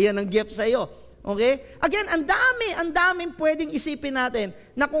 Baka iyan ang gift sa iyo. Okay? Again, ang daming pwedeng isipin natin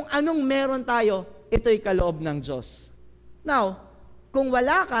na kung anong meron tayo, ito'y kaloob ng Diyos. Now, kung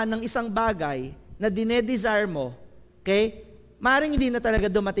wala ka ng isang bagay na dinedesire mo, okay, maaaring hindi na talaga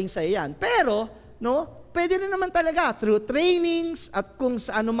dumating sa iyo yan. Pero, no, pwede rin naman talaga through trainings at kung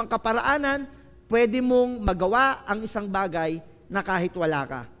sa anumang kaparaanan, pwede mong magawa ang isang bagay na kahit wala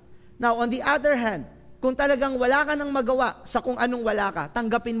ka. Now, on the other hand, kung talagang wala ka nang magawa sa kung anong wala ka,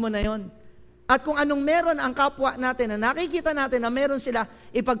 tanggapin mo na yon. At kung anong meron ang kapwa natin na nakikita natin na meron sila,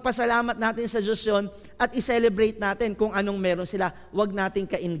 ipagpasalamat natin sa Diyos yun at i-celebrate natin kung anong meron sila. Huwag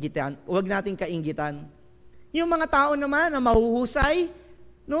nating kainggitan. Yung mga tao naman na mahuhusay,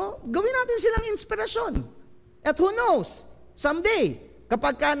 no, gawin natin silang inspirasyon. At who knows, someday,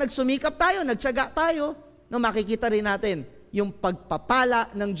 kapag ka nagsumikap tayo, nagtiyaga tayo, no, makikita rin natin yung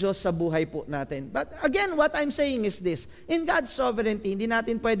pagpapala ng Diyos sa buhay po natin. But again, what I'm saying is this, in God's sovereignty, hindi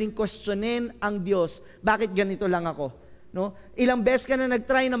natin pwedeng questionin ang Diyos, bakit ganito lang ako? No? Ilang beses ka na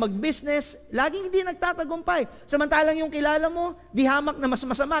nag-try na mag-business, laging hindi nagtatagumpay. Samantalang yung kilala mo, di hamak na mas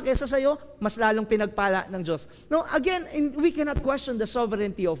masama kaysa sa'yo, mas lalong pinagpala ng Diyos. No? Again, we cannot question the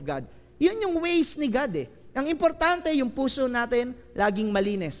sovereignty of God. Yun yung ways ni God eh. Ang importante, yung puso natin, laging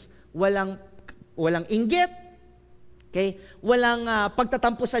malinis. Walang inggit, okay? Walang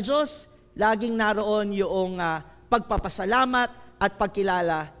pagtatampo sa Diyos, laging naroon yung pagpapasalamat at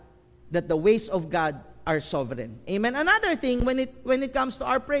pagkilala that the ways of God are sovereign. Amen? Another thing, when it comes to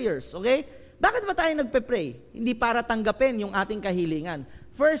our prayers, okay? Bakit ba tayo nagpe-pray? Hindi para tanggapin yung ating kahilingan.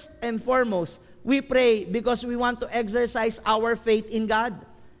 First and foremost, we pray because we want to exercise our faith in God.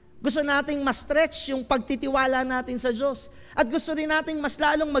 Gusto nating ma-stretch yung pagtitiwala natin sa Diyos. At gusto rin nating mas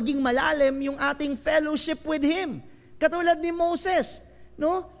lalong maging malalim yung ating fellowship with Him. Katulad ni Moses,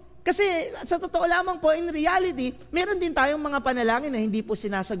 no? Kasi sa totoo lamang po, in reality, meron din tayong mga panalangin na hindi po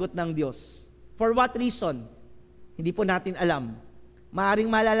sinasagot ng Diyos. For what reason? Hindi po natin alam. Maaring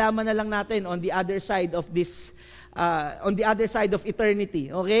malalaman na lang natin on the other side of this, on the other side of eternity.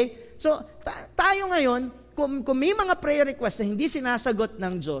 Okay? So, tayo ngayon, kung may mga prayer requests na hindi sinasagot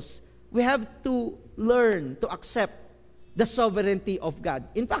ng Diyos, we have to learn to accept the sovereignty of God.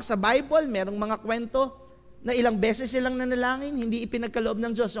 In fact, sa Bible, merong mga kwento na ilang beses silang nanalangin, hindi ipinagkaloob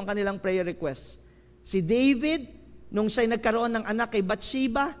ng Diyos yung kanilang prayer requests. Si David, nung siya'y nagkaroon ng anak kay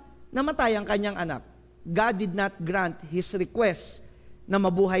Bathsheba, namatay ang kanyang anak. God did not grant his request na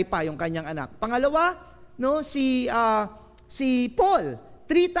mabuhay pa yung kanyang anak. Pangalawa, no, si Paul,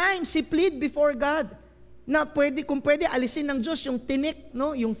 3 times he plead before God na kung pwede alisin ng Diyos yung tinik,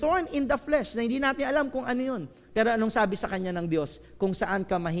 no, yung thorn in the flesh, na hindi natin alam kung ano yun. Pero anong sabi sa kanya ng Diyos? Kung saan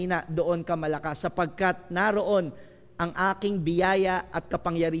ka mahina, doon ka malakas, sapagkat naroon ang aking biyaya at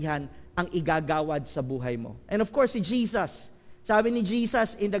kapangyarihan ang igagawad sa buhay mo. And of course, si Jesus, sabi ni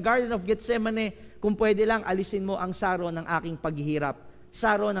Jesus in the Garden of Gethsemane, kung pwede lang, alisin mo ang saro ng aking paghihirap,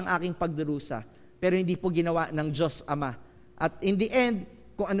 saro ng aking pagdurusa. Pero hindi po ginawa ng Diyos Ama. At in the end,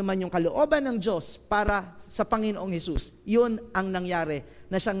 kung ano man yung kalooban ng Diyos para sa Panginoong Hesus, yun ang nangyari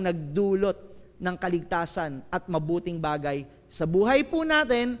na siyang nagdulot ng kaligtasan at mabuting bagay sa buhay po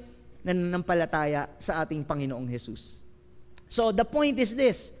natin na nanampalataya sa ating Panginoong Hesus. So the point is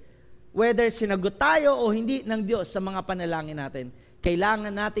this, whether sinagot tayo o hindi ng Diyos sa mga panalangin natin,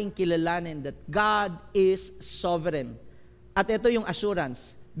 kailangan nating kilalanin that God is sovereign. At ito yung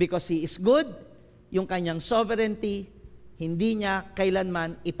assurance, because He is good, yung kanyang sovereignty, hindi niya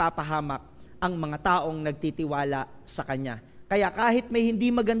kailanman ipapahamak ang mga taong nagtitiwala sa Kanya. Kaya kahit may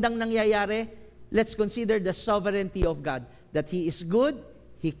hindi magandang nangyayari, let's consider the sovereignty of God. That He is good,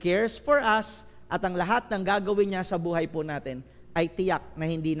 He cares for us, at ang lahat ng gagawin niya sa buhay po natin ay tiyak na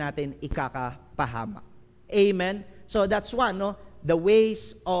hindi natin ikakapahamak. Amen? So that's one, no? The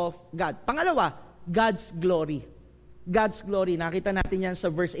ways of God. Pangalawa, God's glory. God's glory. Nakita natin yan sa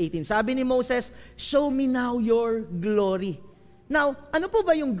verse 18. Sabi ni Moses, show me now your glory. Now, ano po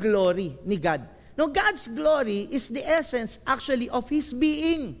ba yung glory ni God? No, God's glory is the essence actually of His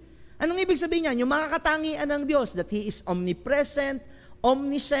being. Anong ibig sabihin niyan? Yung mga katangian ng Diyos, that He is omnipresent,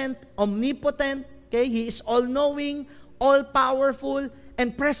 omniscient, omnipotent, okay? He is all-knowing, all-powerful,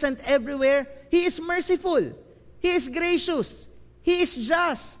 and present everywhere. He is merciful. He is gracious. He is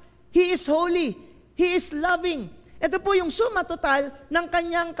just. He is holy. He is loving. Ito po yung suma total ng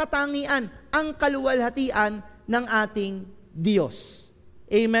kanyang katangian, ang kaluwalhatian ng ating Diyos.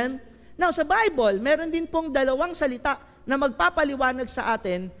 Amen? Now, sa Bible, meron din pong 2 salita na magpapaliwanag sa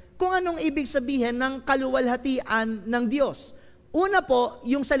atin kung anong ibig sabihin ng kaluwalhatian ng Diyos. Una po,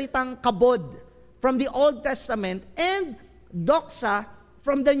 yung salitang kabod from the Old Testament and doxa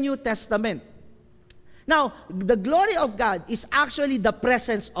from the New Testament. Now, the glory of God is actually the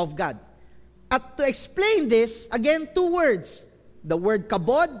presence of God. At to explain this, again, 2 words. The word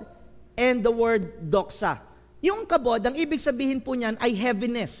kabod and the word doxa. Yung kabod, ang ibig sabihin po niyan ay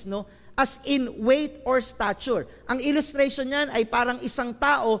heaviness, no? As in weight or stature. Ang illustration niyan ay parang isang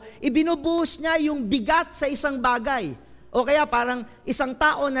tao, ibinubuhos niya yung bigat sa isang bagay. O kaya parang isang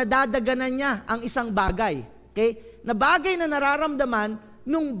tao na dadaganan niya ang isang bagay. Okay? Na bagay na nararamdaman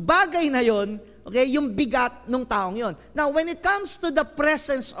nung bagay na yon, okay, yung bigat nung taong yon. Now, when it comes to the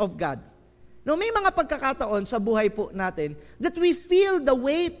presence of God, no, may mga pagkakataon sa buhay po natin that we feel the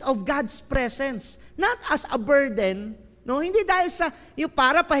weight of God's presence. Not as a burden, no, hindi dahil sa yung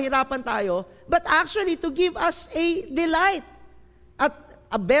para pahirapan tayo, but actually to give us a delight. At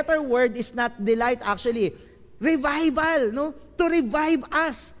a better word is not delight actually, revival, no? To revive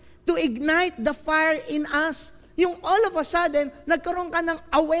us, to ignite the fire in us. Yung all of a sudden, nagkaroon ka ng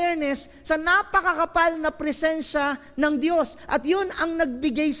awareness sa napakakapal na presensya ng Diyos. At yun ang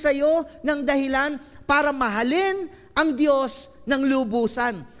nagbigay sa'yo ng dahilan para mahalin ang Diyos ng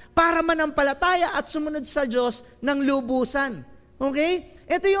lubusan. Para manampalataya at sumunod sa Diyos ng lubusan. Okay?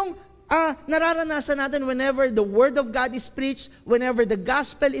 Ito yung nararanasan natin whenever the Word of God is preached, whenever the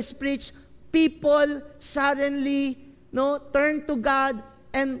Gospel is preached, people suddenly turn to God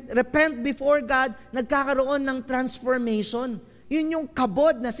and repent before God, nagkakaroon ng transformation. Yun yung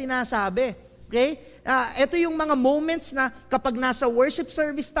kabod na sinasabi. Okay? Ito yung mga moments na kapag nasa worship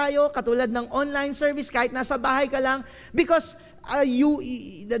service tayo, katulad ng online service, kahit nasa bahay ka lang, because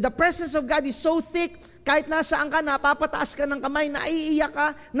the presence of God is so thick, kahit nasaan ka, napapataas ka ng kamay, naiiyak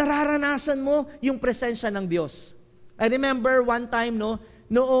ka, nararanasan mo yung presensya ng Diyos. I remember one time,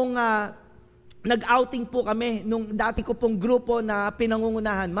 noong nag-outing po kami, nung dati ko pong grupo na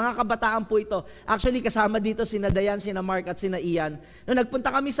pinangungunahan, mga kabataan po ito. Actually, kasama dito sina Dayan, sina Mark at sina Ian. Nung nagpunta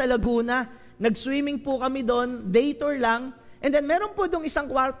kami sa Laguna, nag-swimming po kami doon, day tour lang, and then meron po doong isang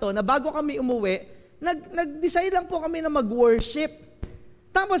kwarto na bago kami umuwi, nag-decide lang po kami na mag-worship.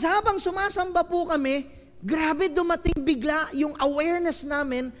 Tapos habang sumasamba po kami, grabe dumating bigla yung awareness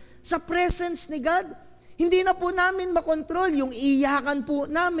namin sa presence ni God. Hindi na po namin makontrol yung iyakan po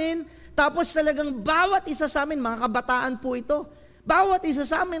namin. Tapos talagang bawat isa sa amin, mga kabataan po ito, bawat isa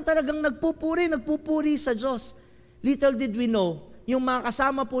sa amin talagang nagpupuri sa Diyos. Little did we know, yung mga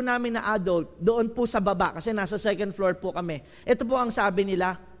kasama po namin na adult, doon po sa baba, kasi nasa second floor po kami. Ito po ang sabi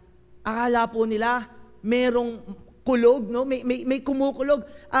nila, akala po nila, merong kulog, may kumukulog,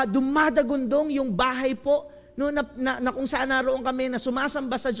 dumadagundong yung bahay po, na kung saan naroon kami, na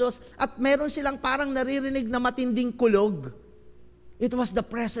sumasamba sa Diyos, at meron silang parang naririnig na matinding kulog. It was the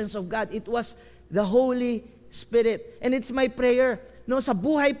presence of God. It was the Holy Spirit. And it's my prayer, sa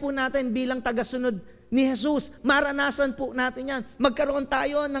buhay po natin bilang tagasunod ni Jesus, maranasan po natin yan. Magkaroon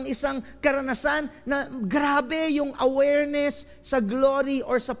tayo ng isang karanasan na grabe yung awareness sa glory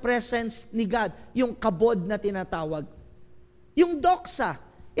or sa presence ni God. Yung kabod na tinatawag. Yung doxa,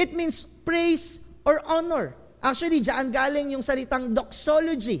 it means praise or honor. Actually, diyan galing yung salitang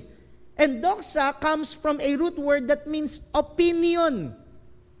doxology. And doxa comes from a root word that means opinion.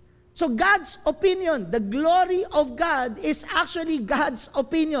 So God's opinion, the glory of God is actually God's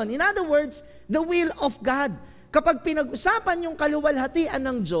opinion. In other words, the will of God. Kapag pinag-usapan yung kaluwalhatian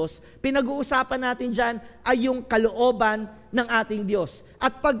ng Diyos, pinag-uusapan natin dyan ay yung kalooban ng ating Diyos.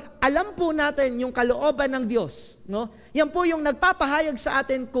 At pag alam po natin yung kalooban ng Diyos, yan po yung nagpapahayag sa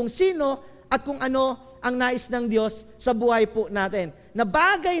atin kung sino at kung ano ang nais ng Diyos sa buhay po natin. Na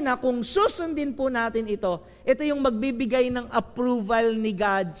bagay na kung susundin po natin ito yung magbibigay ng approval ni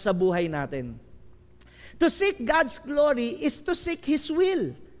God sa buhay natin. To seek God's glory is to seek His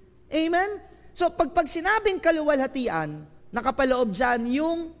will. Amen? So pag sinabing kaluwalhatian, nakapaloob dyan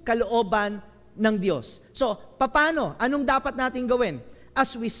yung kalooban ng Diyos. So, paano? Anong dapat natin gawin?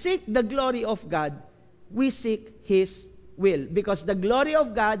 As we seek the glory of God, we seek His will. Because the glory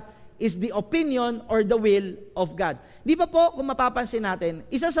of God is the opinion or the will of God. Di ba po, kung mapapansin natin,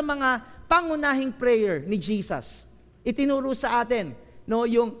 isa sa mga pangunahing prayer ni Jesus, itinuro sa atin,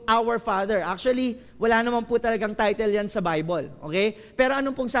 yung Our Father. Actually, wala naman po talagang title yan sa Bible. Okay? Pero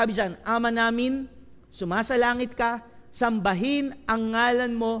anong pong sabi dyan? Ama namin, sumasalangit ka, sambahin ang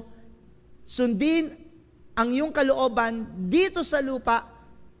ngalan mo, sundin ang iyong kalooban dito sa lupa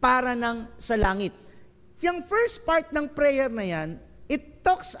para ng sa langit. Yung first part ng prayer na yan, it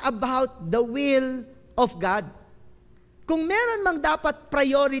talks about the will of God. Kung meron mang dapat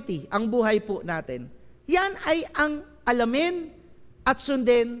priority ang buhay po natin, yan ay ang alamin at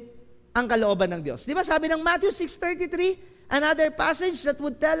sundin ang kalooban ng Diyos. Di ba sabi ng Matthew 6:33, another passage that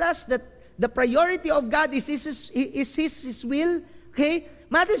would tell us that the priority of God is His will. Okay?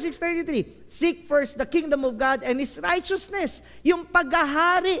 Matthew 6:33, seek first the kingdom of God and His righteousness. Yung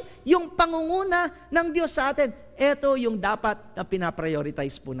paghahari, yung pangunguna ng Diyos sa atin, ito yung dapat na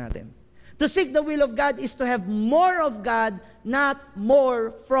pinaprioritize po natin. To seek the will of God is to have more of God, not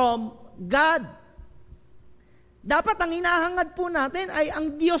more from God. Dapat ang hinahangad po natin ay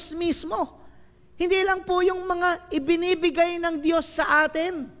ang Diyos mismo. Hindi lang po yung mga ibinibigay ng Diyos sa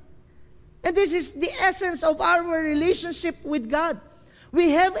atin. And this is the essence of our relationship with God. We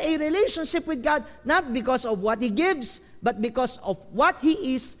have a relationship with God not because of what He gives, but because of what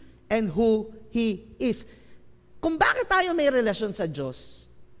He is and who He is. Kung bakit tayo may relasyon sa Diyos,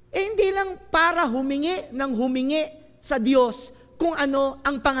 hindi lang para humingi sa Diyos kung ano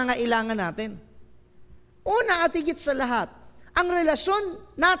ang pangangailangan natin. Una at higit sa lahat, ang relasyon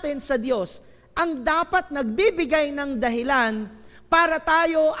natin sa Diyos ang dapat nagbibigay ng dahilan para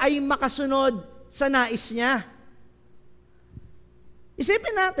tayo ay makasunod sa nais niya.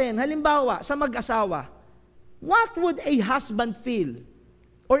 Isipin natin, halimbawa, sa mag-asawa, what would a husband feel?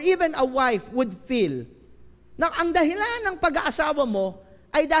 Or even a wife would feel na ang dahilan ng pag-aasawa mo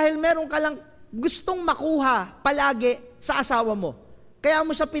ay dahil meron ka lang gustong makuha palagi sa asawa mo. Kaya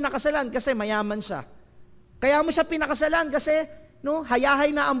mo siya pinakasalan kasi mayaman siya. Kaya mo siya pinakasalan kasi hayahay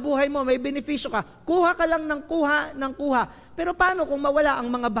na ang buhay mo, may benepisyo ka. Kuha ka lang ng kuha. Pero paano kung mawala ang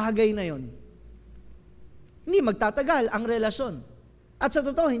mga bagay na yon? Hindi magtatagal ang relasyon. At sa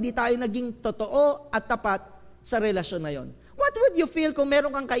totoo, hindi tayo naging totoo at tapat sa relasyon na yon. What would you feel kung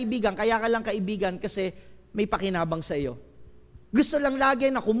meron kang kaibigan, kaya ka lang kaibigan kasi may pakinabang sa iyo? Gusto lang lagi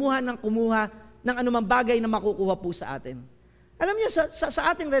na kumuha ng anumang bagay na makukuha po sa atin. Alam niyo, sa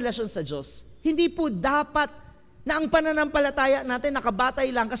ating relasyon sa Diyos, hindi po dapat na ang pananampalataya natin nakabatay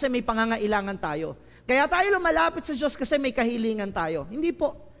lang kasi may pangangailangan tayo. Kaya tayo lumalapit sa Diyos kasi may kahilingan tayo. Hindi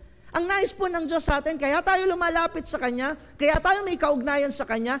po. Ang nais po ng Diyos sa atin, kaya tayo lumalapit sa Kanya, kaya tayo may kaugnayan sa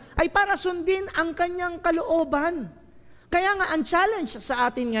Kanya, ay para sundin ang Kanyang kalooban. Kaya nga, ang challenge sa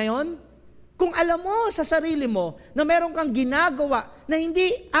atin ngayon, kung alam mo sa sarili mo na meron kang ginagawa na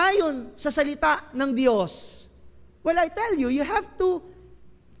hindi ayon sa salita ng Diyos, well, I tell you, you have to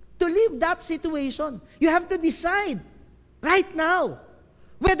leave that situation. You have to decide right now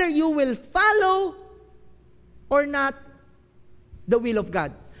whether you will follow or not the will of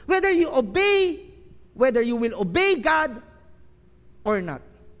God. Whether you will obey God or not.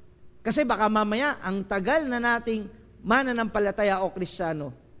 Kasi baka mamaya, ang tagal na nating mananampalataya o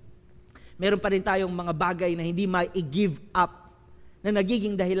Kristiyano, meron pa rin tayong mga bagay na hindi ma-give up na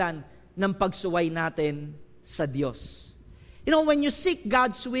nagiging dahilan ng pagsuway natin sa Diyos. When you seek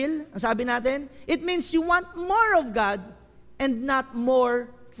God's will, ang sabi natin, it means you want more of God and not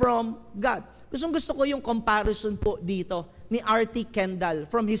more from God. Gusto ko yung comparison po dito ni R.T. Kendall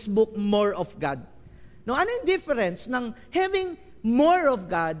from his book, More of God. Ano yung difference ng having more of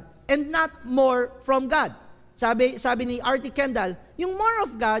God and not more from God? Sabi ni R.T. Kendall, yung more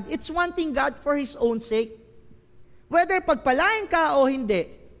of God, it's wanting God for His own sake. Whether pagpalain ka o hindi,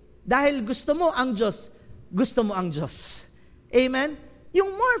 dahil gusto mo ang Diyos, gusto mo ang Diyos. Amen?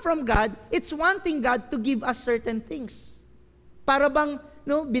 Yung more from God, it's wanting God to give us certain things. Para bang,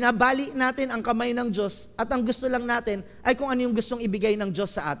 binabali natin ang kamay ng Diyos at ang gusto lang natin ay kung ano yung gustong ibigay ng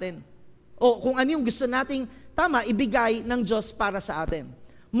Diyos sa atin. O kung ano yung gusto nating, ibigay ng Diyos para sa atin.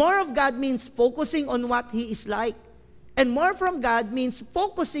 More of God means focusing on what He is like. And more from God means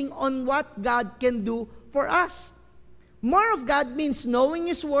focusing on what God can do for us. More of God means knowing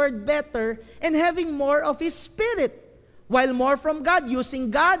His Word better and having more of His Spirit. While more from God, using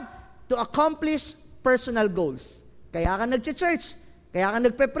God to accomplish personal goals. Kaya ka nag-church, kaya ka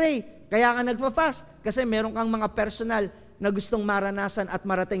nagpe-pray, kaya ka nagpa-fast, kasi meron kang mga personal na gustong maranasan at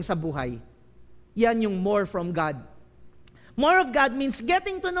marating sa buhay. Yan yung more from God. More of God means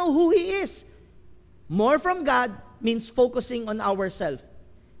getting to know who He is. More from God means focusing on ourselves.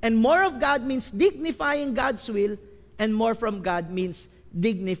 And more of God means dignifying God's will, and more from God means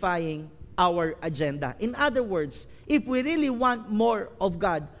dignifying our agenda. In other words, if we really want more of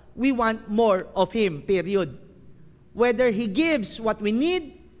God, we want more of Him, period. Whether He gives what we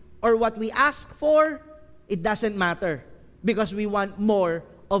need or what we ask for, it doesn't matter because we want more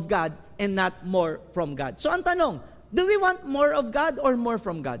of God and not more from God. So ang tanong, do we want more of God or more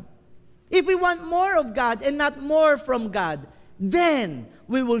from God? If we want more of God and not more from God, then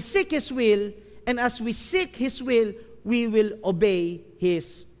we will seek His will, and as we seek His will, we will obey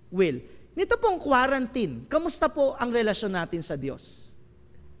His will. Nito pong quarantine, kamusta po ang relasyon natin sa Diyos?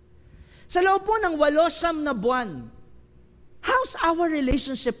 Sa loob po ng 8 na buwan, how's our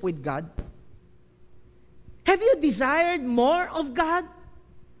relationship with God? Have you desired more of God?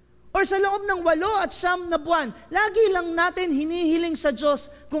 Or sa loob ng 8 at 9 na buwan, lagi lang natin hinihiling sa Diyos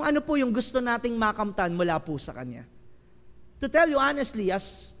kung ano po yung gusto nating makamtan mula po sa Kanya. To tell you honestly,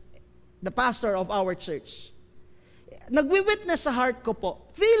 as the pastor of our church, nagwi-witness sa heart ko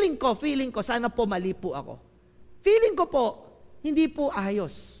po, feeling ko, sana po mali po ako. Feeling ko po, hindi po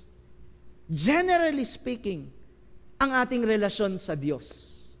ayos. Generally speaking, ang ating relasyon sa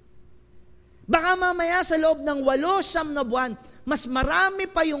Diyos. Baka mamaya sa loob ng 8 na buwan, mas marami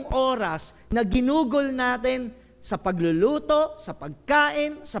pa yung oras na ginugol natin sa pagluluto, sa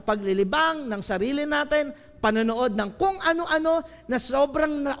pagkain, sa paglilibang ng sarili natin, panonood ng kung ano-ano na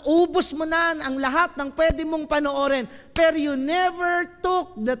sobrang naubos mo na ang lahat ng pwede mong panoorin. Pero you never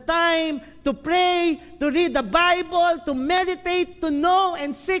took the time to pray, to read the Bible, to meditate, to know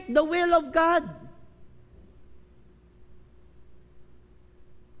and seek the will of God.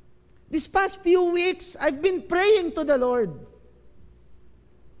 These past few weeks, I've been praying to the Lord.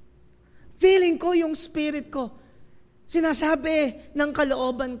 Feeling ko yung spirit ko. Sinasabi ng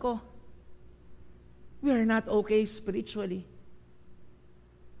kalooban ko, we are not okay spiritually.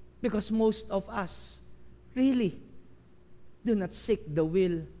 Because most of us really do not seek the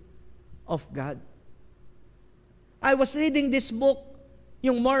will of God. I was reading this book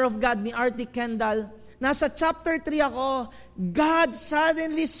yung More of God ni R.T. Kendall. Nasa chapter 3 ako, God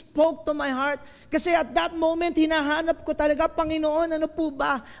suddenly spoke to my heart. Kasi at that moment, hinahanap ko talaga, Panginoon, ano po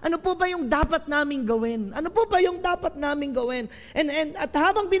ba? Ano po ba yung dapat naming gawin? Ano po ba yung dapat naming gawin? At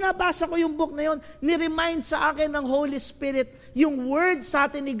habang binabasa ko yung book na yun, ni-remind sa akin ng Holy Spirit yung word sa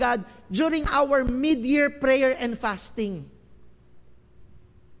atin ni God during our mid-year prayer and fasting.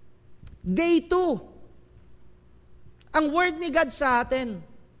 Day 2. Ang word ni God sa atin.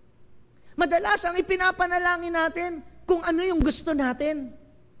 Madalas ang ipinapanalangin natin kung ano yung gusto natin.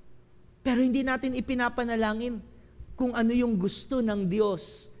 Pero hindi natin ipinapanalangin kung ano yung gusto ng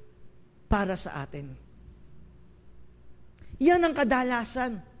Diyos para sa atin. Yan ang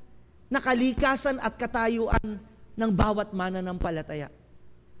kadalasan na kalikasan at katayuan ng bawat mananampalataya.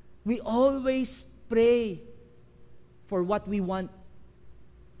 We always pray for what we want,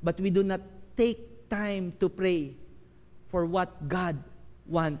 but we do not take time to pray for what God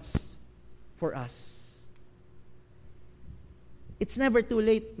wants for us. It's never too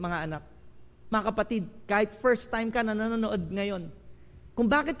late, mga anak. Mga kapatid, kahit first time ka na nanonood ngayon, kung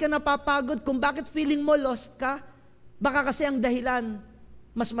bakit ka napapagod, kung bakit feeling mo lost ka, baka kasi ang dahilan,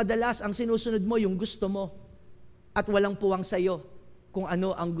 mas madalas ang sinusunod mo yung gusto mo at walang puwang sa'yo kung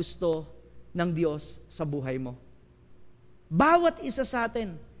ano ang gusto ng Diyos sa buhay mo. Bawat isa sa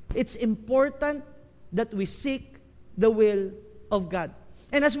atin, it's important that we seek the will of God.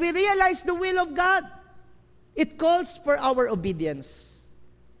 And as we realize the will of God, it calls for our obedience.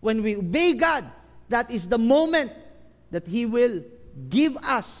 When we obey God, that is the moment that He will give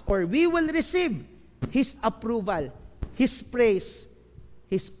us or we will receive His approval, His praise,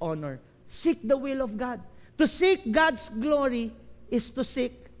 His honor. Seek the will of God. To seek God's glory is to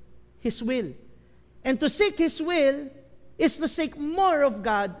seek His will. And to seek His will is to seek more of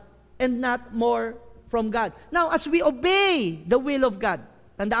God and not more from God. Now, as we obey the will of God,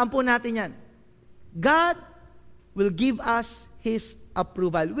 tandaan po natin yan, God will give us His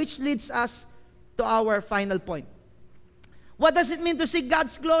approval, which leads us to our final point. What does it mean to seek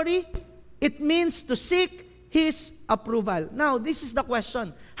God's glory? It means to seek His approval. Now, this is the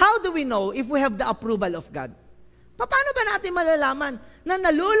question. How do we know if we have the approval of God? Paano ba natin malalaman na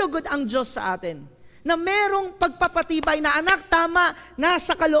nalulugod ang Diyos sa atin? Na merong pagpapatibay na, anak, tama,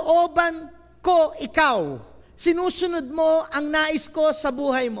 nasa kalooban ko ikaw. Sinusunod mo ang nais ko sa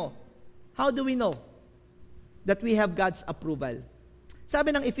buhay mo. How do we know that we have God's approval?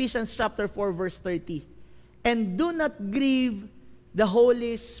 Sabi ng Ephesians chapter 4 verse 30, and do not grieve the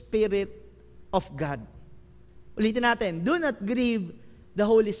Holy Spirit of God. Ulitin natin, do not grieve the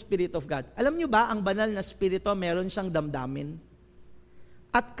Holy Spirit of God. Alam nyo ba, ang banal na spirito, meron siyang damdamin.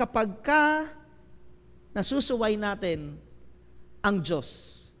 At kapag ka nasusuway natin ang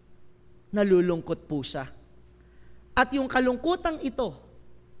Diyos, nalulungkot po siya. At yung kalungkutang ito,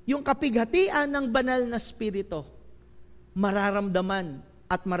 yung kapighatian ng banal na spirito, mararamdaman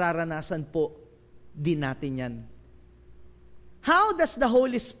at mararanasan po din natin yan. How does the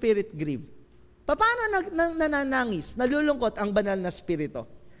Holy Spirit grieve? Paano nananangis, nalulungkot ang banal na spirito?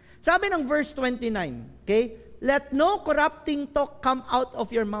 Sabi ng verse 29, okay? Let no corrupting talk come out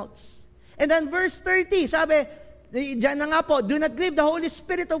of your mouths. And then verse 30, sabi, diyan na nga po, do not grieve the Holy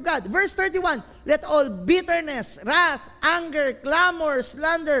Spirit of God. Verse 31, let all bitterness, wrath, anger, clamor,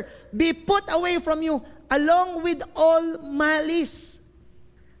 slander be put away from you, along with all malice.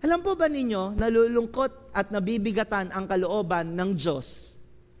 Alam po ba ninyo, nalulungkot at nabibigatan ang kalooban ng Diyos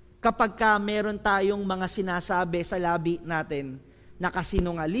kapag ka meron tayong mga sinasabi sa labi natin na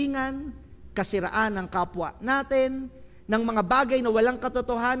kasinungalingan, kasiraan ng kapwa natin, ng mga bagay na walang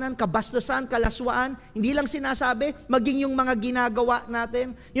katotohanan, kabastusan, kalaswaan, hindi lang sinasabi, maging yung mga ginagawa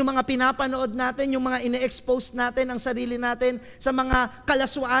natin, yung mga pinapanood natin, yung mga ine-expose natin ang sarili natin sa mga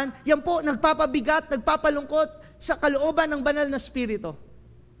kalaswaan, yan po, nagpapabigat, nagpapalungkot sa kalooban ng banal na spirito.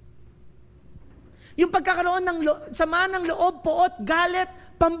 Yung pagkakaroon ng sama ng loob, poot, galit,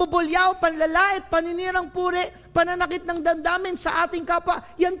 pambubulyaw, panlalait, paninirang puri, pananakit ng damdamin sa ating kapwa.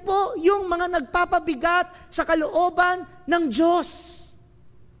 Yan po yung mga nagpapabigat sa kalooban ng Diyos.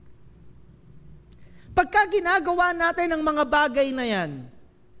 Pagka ginagawa natin ang mga bagay na yan,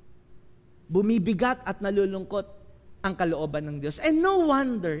 bumibigat at nalulungkot ang kalooban ng Diyos. And no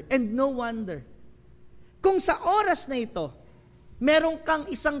wonder, kung sa oras na ito, meron kang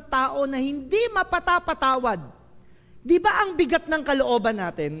isang tao na hindi mapatapatawad. Di ba ang bigat ng kalooban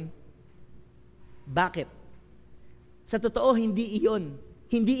natin? Bakit? Sa totoo, hindi iyon.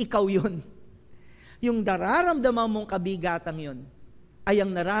 Hindi ikaw yun. Yung nararamdaman mong kabigatang yun, ay ang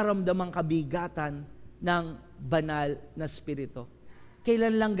nararamdamang kabigatan ng banal na spirito.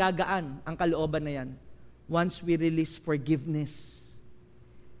 Kailan lang gagaan ang kalooban na yan? Once we release forgiveness.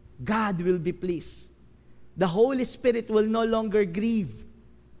 God will be pleased. The Holy Spirit will no longer grieve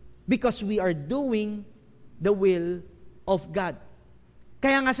because we are doing the will of God.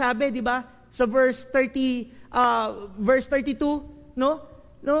 Kaya nga sabi, di ba, sa verse 32, no?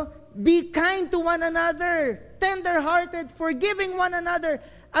 Be kind to one another, tender-hearted, forgiving one another,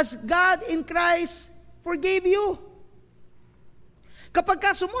 as God in Christ forgave you. Kapag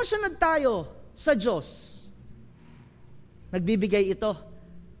sumusunod tayo sa Diyos, nagbibigay ito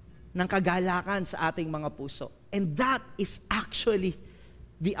ng kagalakan sa ating mga puso. And that is actually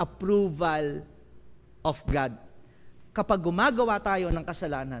the approval of God. Kapag gumagawa tayo ng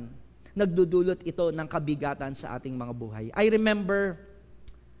kasalanan, nagdudulot ito ng kabigatan sa ating mga buhay. I remember,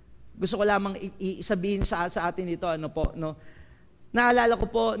 gusto ko lamang isabihin sa atin ito, naalala ko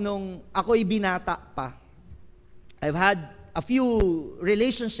po nung ako'y binata pa. I've had a few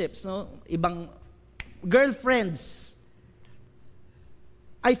relationships, ibang girlfriends.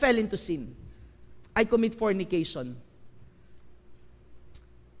 I fell into sin. I commit fornication.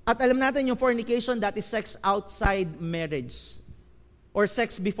 At alam natin yung fornication, that is sex outside marriage or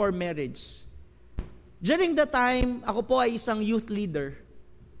sex before marriage. During the time, ako po ay isang youth leader.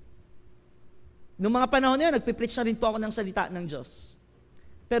 Noong mga panahon na yun, nagpipreach na rin po ako ng salita ng Diyos.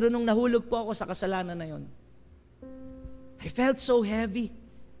 Pero nung nahulog po ako sa kasalanan na yun, I felt so heavy.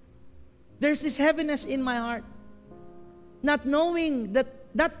 There's this heaviness in my heart. Not knowing that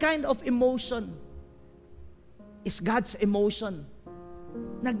that kind of emotion is God's emotion.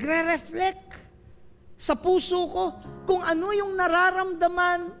 Nagre-reflect sa puso ko kung ano yung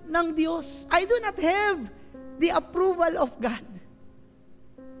nararamdaman ng Diyos. I do not have the approval of God.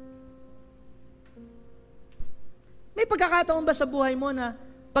 May pagkakataon ba sa buhay mo na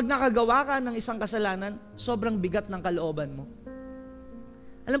pag nakagawa ka ng isang kasalanan, sobrang bigat ng kalooban mo?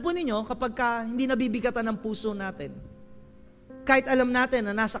 Alam po ninyo, kapag hindi nabibigatan ng puso natin, kahit alam natin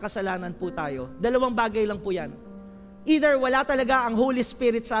na nasa kasalanan po tayo, dalawang bagay lang po yan. Either wala talaga ang Holy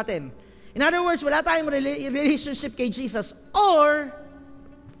Spirit sa atin. In other words, wala tayong relationship kay Jesus, or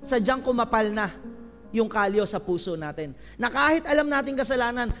sadyang kumapal na yung kalyo sa puso natin. Na kahit alam nating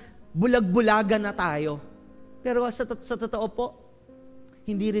kasalanan, bulag-bulagan na tayo. Pero sa totoo po,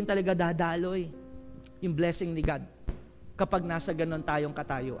 hindi rin talaga dadaloy yung blessing ni God kapag nasa ganon tayong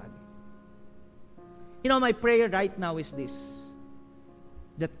katayuan. My prayer right now is this,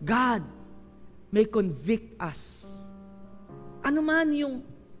 that God may convict us. Ano man yung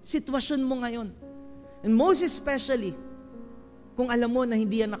sitwasyon mo ngayon. And most especially, kung alam mo na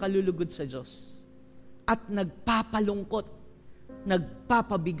hindi yan nakalulugod sa Diyos at nagpapalungkot,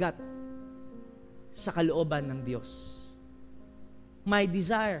 nagpapabigat sa kalooban ng Diyos. My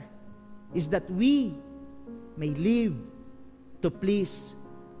desire is that we may live to please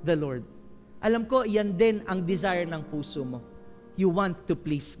the Lord. Alam ko, yan din ang desire ng puso mo. You want to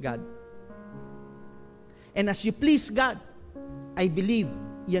please God. And as you please God, I believe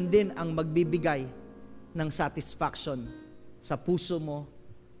yan din ang magbibigay ng satisfaction sa puso mo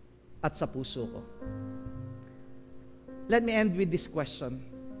at sa puso ko. Let me end with this question.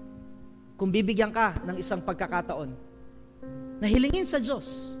 Kung bibigyan ka ng isang pagkakataon na hilingin sa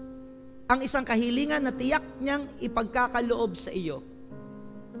Diyos ang isang kahilingan na tiyak niyang ipagkakaloob sa iyo,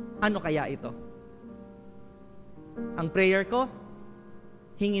 ano kaya ito? Ang prayer ko,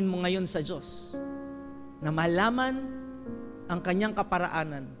 hingin mo ngayon sa Diyos na malaman ang kanyang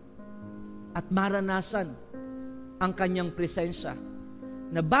kaparaanan at maranasan ang kanyang presensya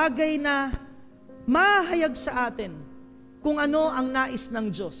na bagay na mahayag sa atin kung ano ang nais ng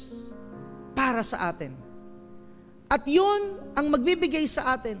Diyos para sa atin. At yun ang magbibigay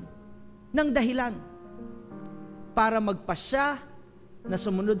sa atin ng dahilan para magpasya na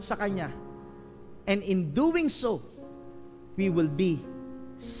sumunod sa Kanya. And in doing so, we will be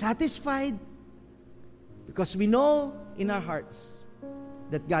satisfied because we know in our hearts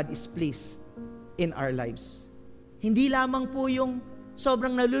that God is pleased in our lives. Hindi lamang po yung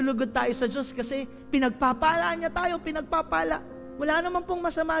sobrang nalulugod tayo sa Diyos kasi pinagpapala niya tayo, pinagpapala. Wala naman pong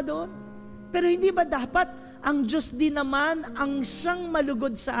masama doon. Pero hindi ba dapat ang Diyos din naman ang siyang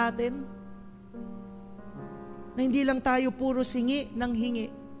malugod sa atin? Na hindi lang tayo puro hingi ng hingi,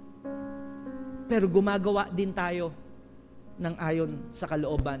 pero gumagawa din tayo ng ayon sa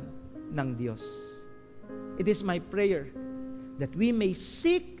kalooban ng Diyos. It is my prayer that we may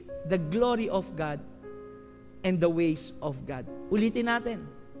seek the glory of God and the ways of God. Ulitin natin.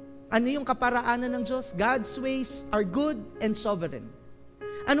 Ano yung kaparaanan ng Diyos? God's ways are good and sovereign.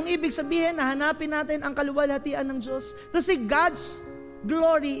 Anong ibig sabihin na hanapin natin ang kaluwalhatian ng Diyos? To seek God's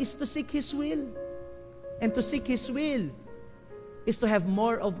glory is to seek His will. And to seek His will is to have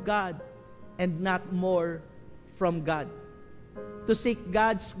more of God and not more from God. To seek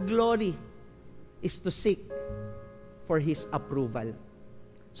God's glory is to seek for His approval.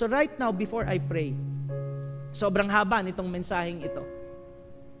 So right now, before I pray, sobrang haba nitong mensaheng ito.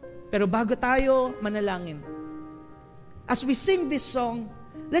 Pero bago tayo manalangin, as we sing this song,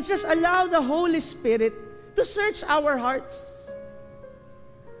 let's just allow the Holy Spirit to search our hearts.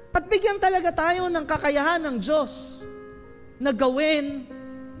 At bigyan talaga tayo ng kakayahan ng Diyos na gawin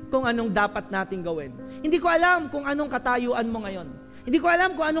kung anong dapat nating gawin. Hindi ko alam kung anong katayuan mo ngayon. Hindi ko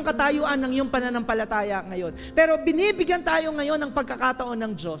alam kung anong katayuan ng iyong pananampalataya ngayon. Pero binibigyan tayo ngayon ng pagkakataon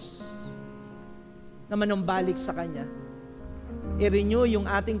ng Diyos na manumbalik sa Kanya. I-renew yung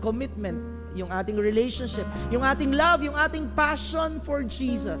ating commitment, yung ating relationship, yung ating love, yung ating passion for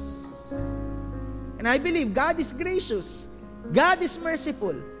Jesus. And I believe God is gracious. God is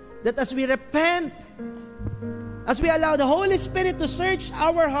merciful. That as we repent, as we allow the Holy Spirit to search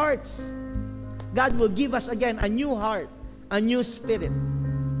our hearts, God will give us again a new heart, a new spirit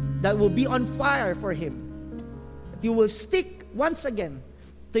that will be on fire for Him. That you will stick once again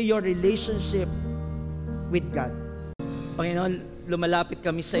to your relationship with God. Panginoon, lumalapit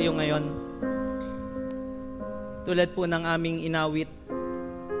kami sa iyo ngayon. Tulad po ng aming inawit,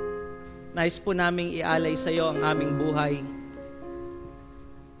 nais po naming ialay sa iyo ang aming buhay.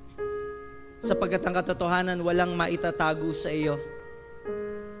 Sapagkat ang katotohanan walang maitatago sa iyo.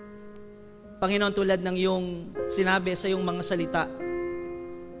 Panginoon, tulad ng iyong sinabi sa iyong mga salita,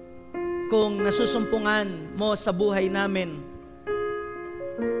 kung nasusumpungan mo sa buhay namin,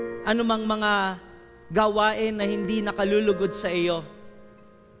 anumang mga gawain na hindi nakalulugod sa iyo,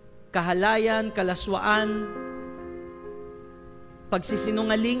 kahalayan, kalaswaan,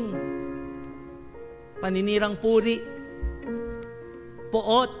 pagsisinungaling, paninirang puri,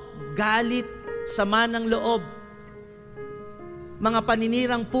 poot, galit, sama ng loob, mga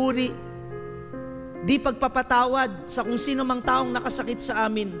paninirang puri, di pagpapatawad sa kung sino mang taong nakasakit sa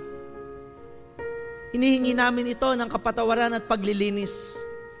amin. Hinihingi namin ito ng kapatawaran at paglilinis.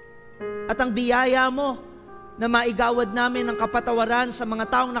 At ang biyaya mo na maigawad namin ng kapatawaran sa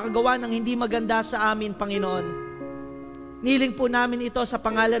mga taong nakagawa ng hindi maganda sa amin, Panginoon. Niling po namin ito sa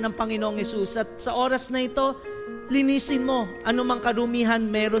pangalan ng Panginoong Hesus. At sa oras na ito, linisin mo anumang karumihan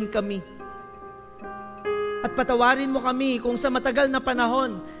meron kami. At patawarin mo kami kung sa matagal na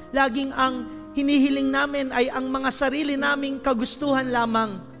panahon, laging ang hinihiling namin ay ang mga sarili naming kagustuhan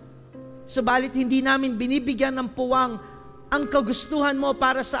lamang. Subalit hindi namin binibigyan ng puwang ang kagustuhan mo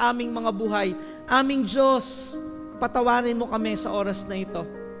para sa aming mga buhay. Aming Diyos, patawarin mo kami sa oras na ito.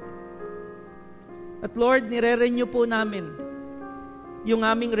 At Lord, nire-renew po namin yung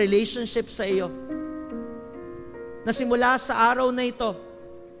aming relationship sa iyo. Na simula sa araw na ito,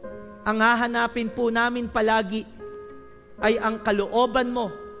 ang hahanapin po namin palagi ay ang kalooban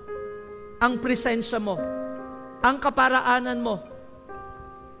mo, ang presensya mo, ang kaparaanan mo,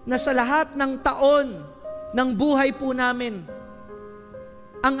 na sa lahat ng taon ng buhay po namin,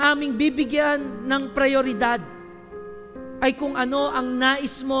 ang aming bibigyan ng prioridad ay kung ano ang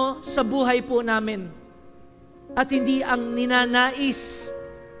nais mo sa buhay po namin at hindi ang ninanais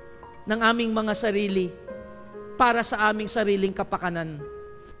ng aming mga sarili para sa aming sariling kapakanan.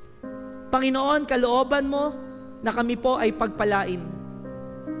 Panginoon, kalooban mo na kami po ay pagpalain.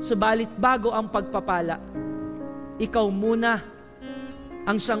 Subalit bago ang pagpapala, ikaw muna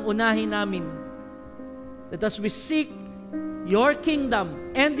ang siyang unahin namin. That as we seek your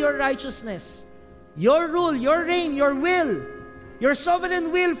kingdom and your righteousness, your rule, your reign, your will, your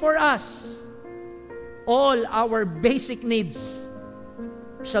sovereign will for us, all our basic needs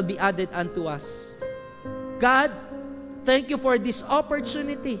shall be added unto us. God, thank you for this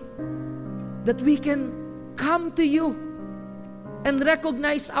opportunity that we can come to you and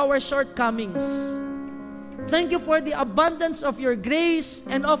recognize our shortcomings. Thank you for the abundance of your grace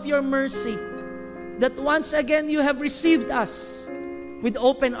and of your mercy, that once again you have received us with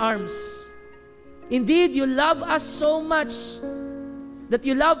open arms. Indeed, you love us so much that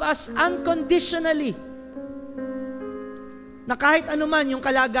you love us unconditionally, na kahit anuman yung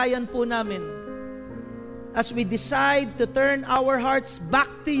kalagayan po namin, as we decide to turn our hearts back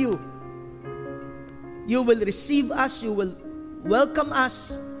to you, you will receive us, you will welcome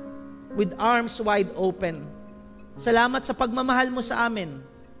us with arms wide open. Salamat sa pagmamahal mo sa amin.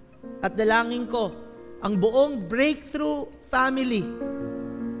 At dalangin ko, ang buong Breakthrough family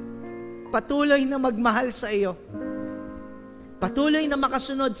patuloy na magmahal sa iyo. Patuloy na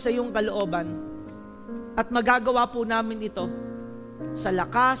makasunod sa iyong kalooban. At magagawa po namin ito sa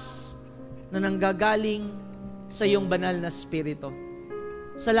lakas na nanggagaling sa iyong banal na Espiritu.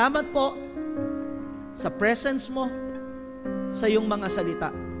 Salamat po sa presence mo sa iyong mga salita.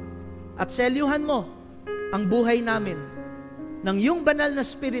 At selyuhan mo ang buhay namin ng iyong banal na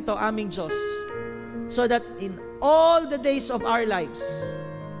Espiritu, aming Diyos, so that in all the days of our lives,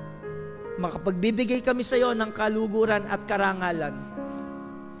 makapagbibigay kami sa iyo ng kaluguran at karangalan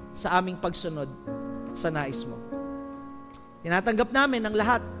sa aming pagsunod sa nais mo. Tinatanggap namin ang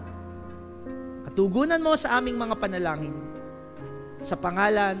lahat. Katugunan mo sa aming mga panalangin. Sa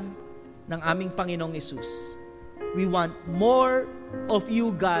pangalan ng aming Panginoong Hesus. We want more of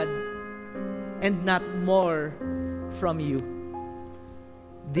you, God, and not more from you.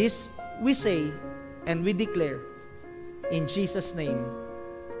 This we say and we declare in Jesus' name.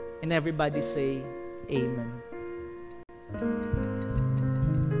 And everybody say, Amen.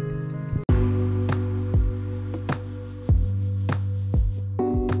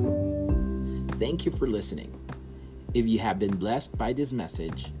 Thank you for listening. If you have been blessed by this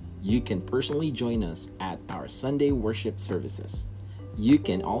message, you can personally join us at our Sunday worship services. You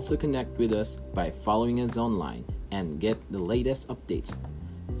can also connect with us by following us online and get the latest updates.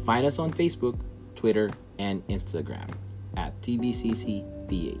 Find us on Facebook, Twitter, and Instagram at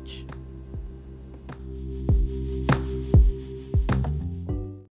TBCCPH.